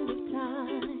end of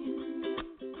time.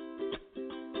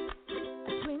 A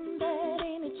twin bed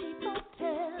in a cheap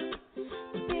hotel,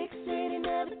 the big city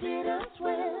never did us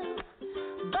well.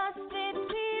 Busted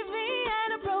TV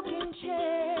and a broken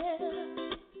chair,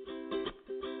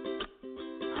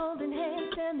 holding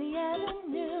hands.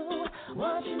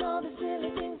 watching all the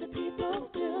silly things that people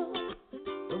do.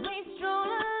 We stroll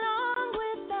along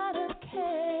without a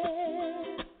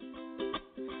care.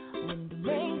 When the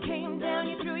rain came down,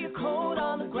 you threw your coat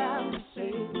on the ground to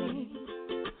save me.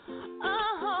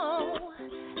 Oh,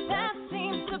 that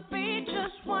seems to be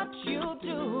just what you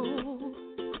do.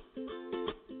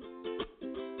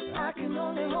 I can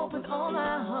only hope with all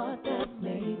my heart that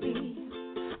maybe,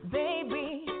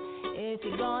 baby, if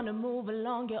you're gonna move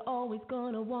along, you're always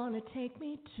gonna wanna take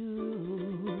me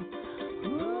too.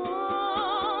 Ooh,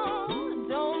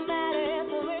 don't matter if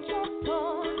we're rich or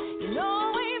poor, you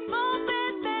know we've both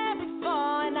been there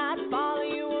before, and I'd follow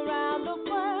you around the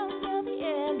world till the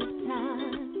end of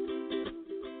time.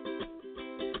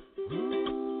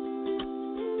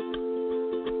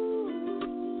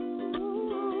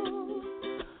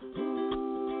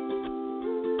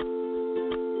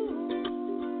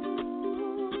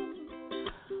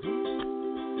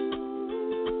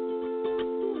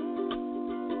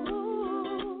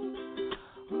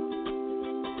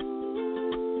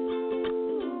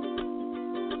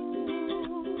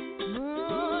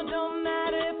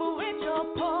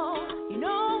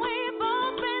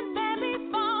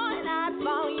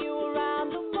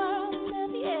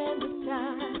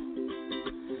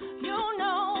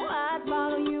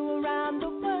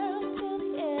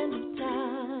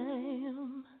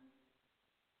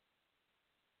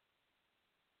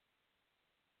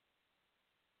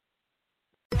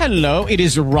 Hello, it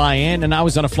is Ryan, and I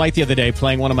was on a flight the other day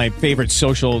playing one of my favorite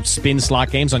social spin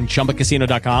slot games on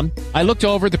ChumbaCasino.com. I looked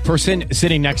over at the person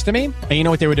sitting next to me, and you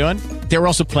know what they were doing? They were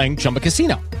also playing Chumba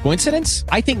Casino. Coincidence?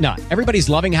 I think not. Everybody's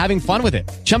loving having fun with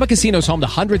it. Chumba Casino is home to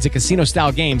hundreds of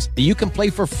casino-style games that you can play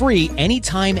for free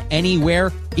anytime,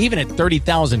 anywhere, even at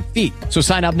 30,000 feet. So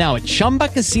sign up now at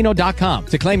ChumbaCasino.com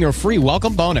to claim your free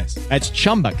welcome bonus. That's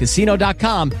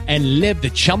ChumbaCasino.com and live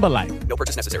the Chumba life. No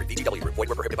purchase necessary. VGW. Void where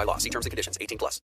prohibited by law. See terms and conditions. 18+.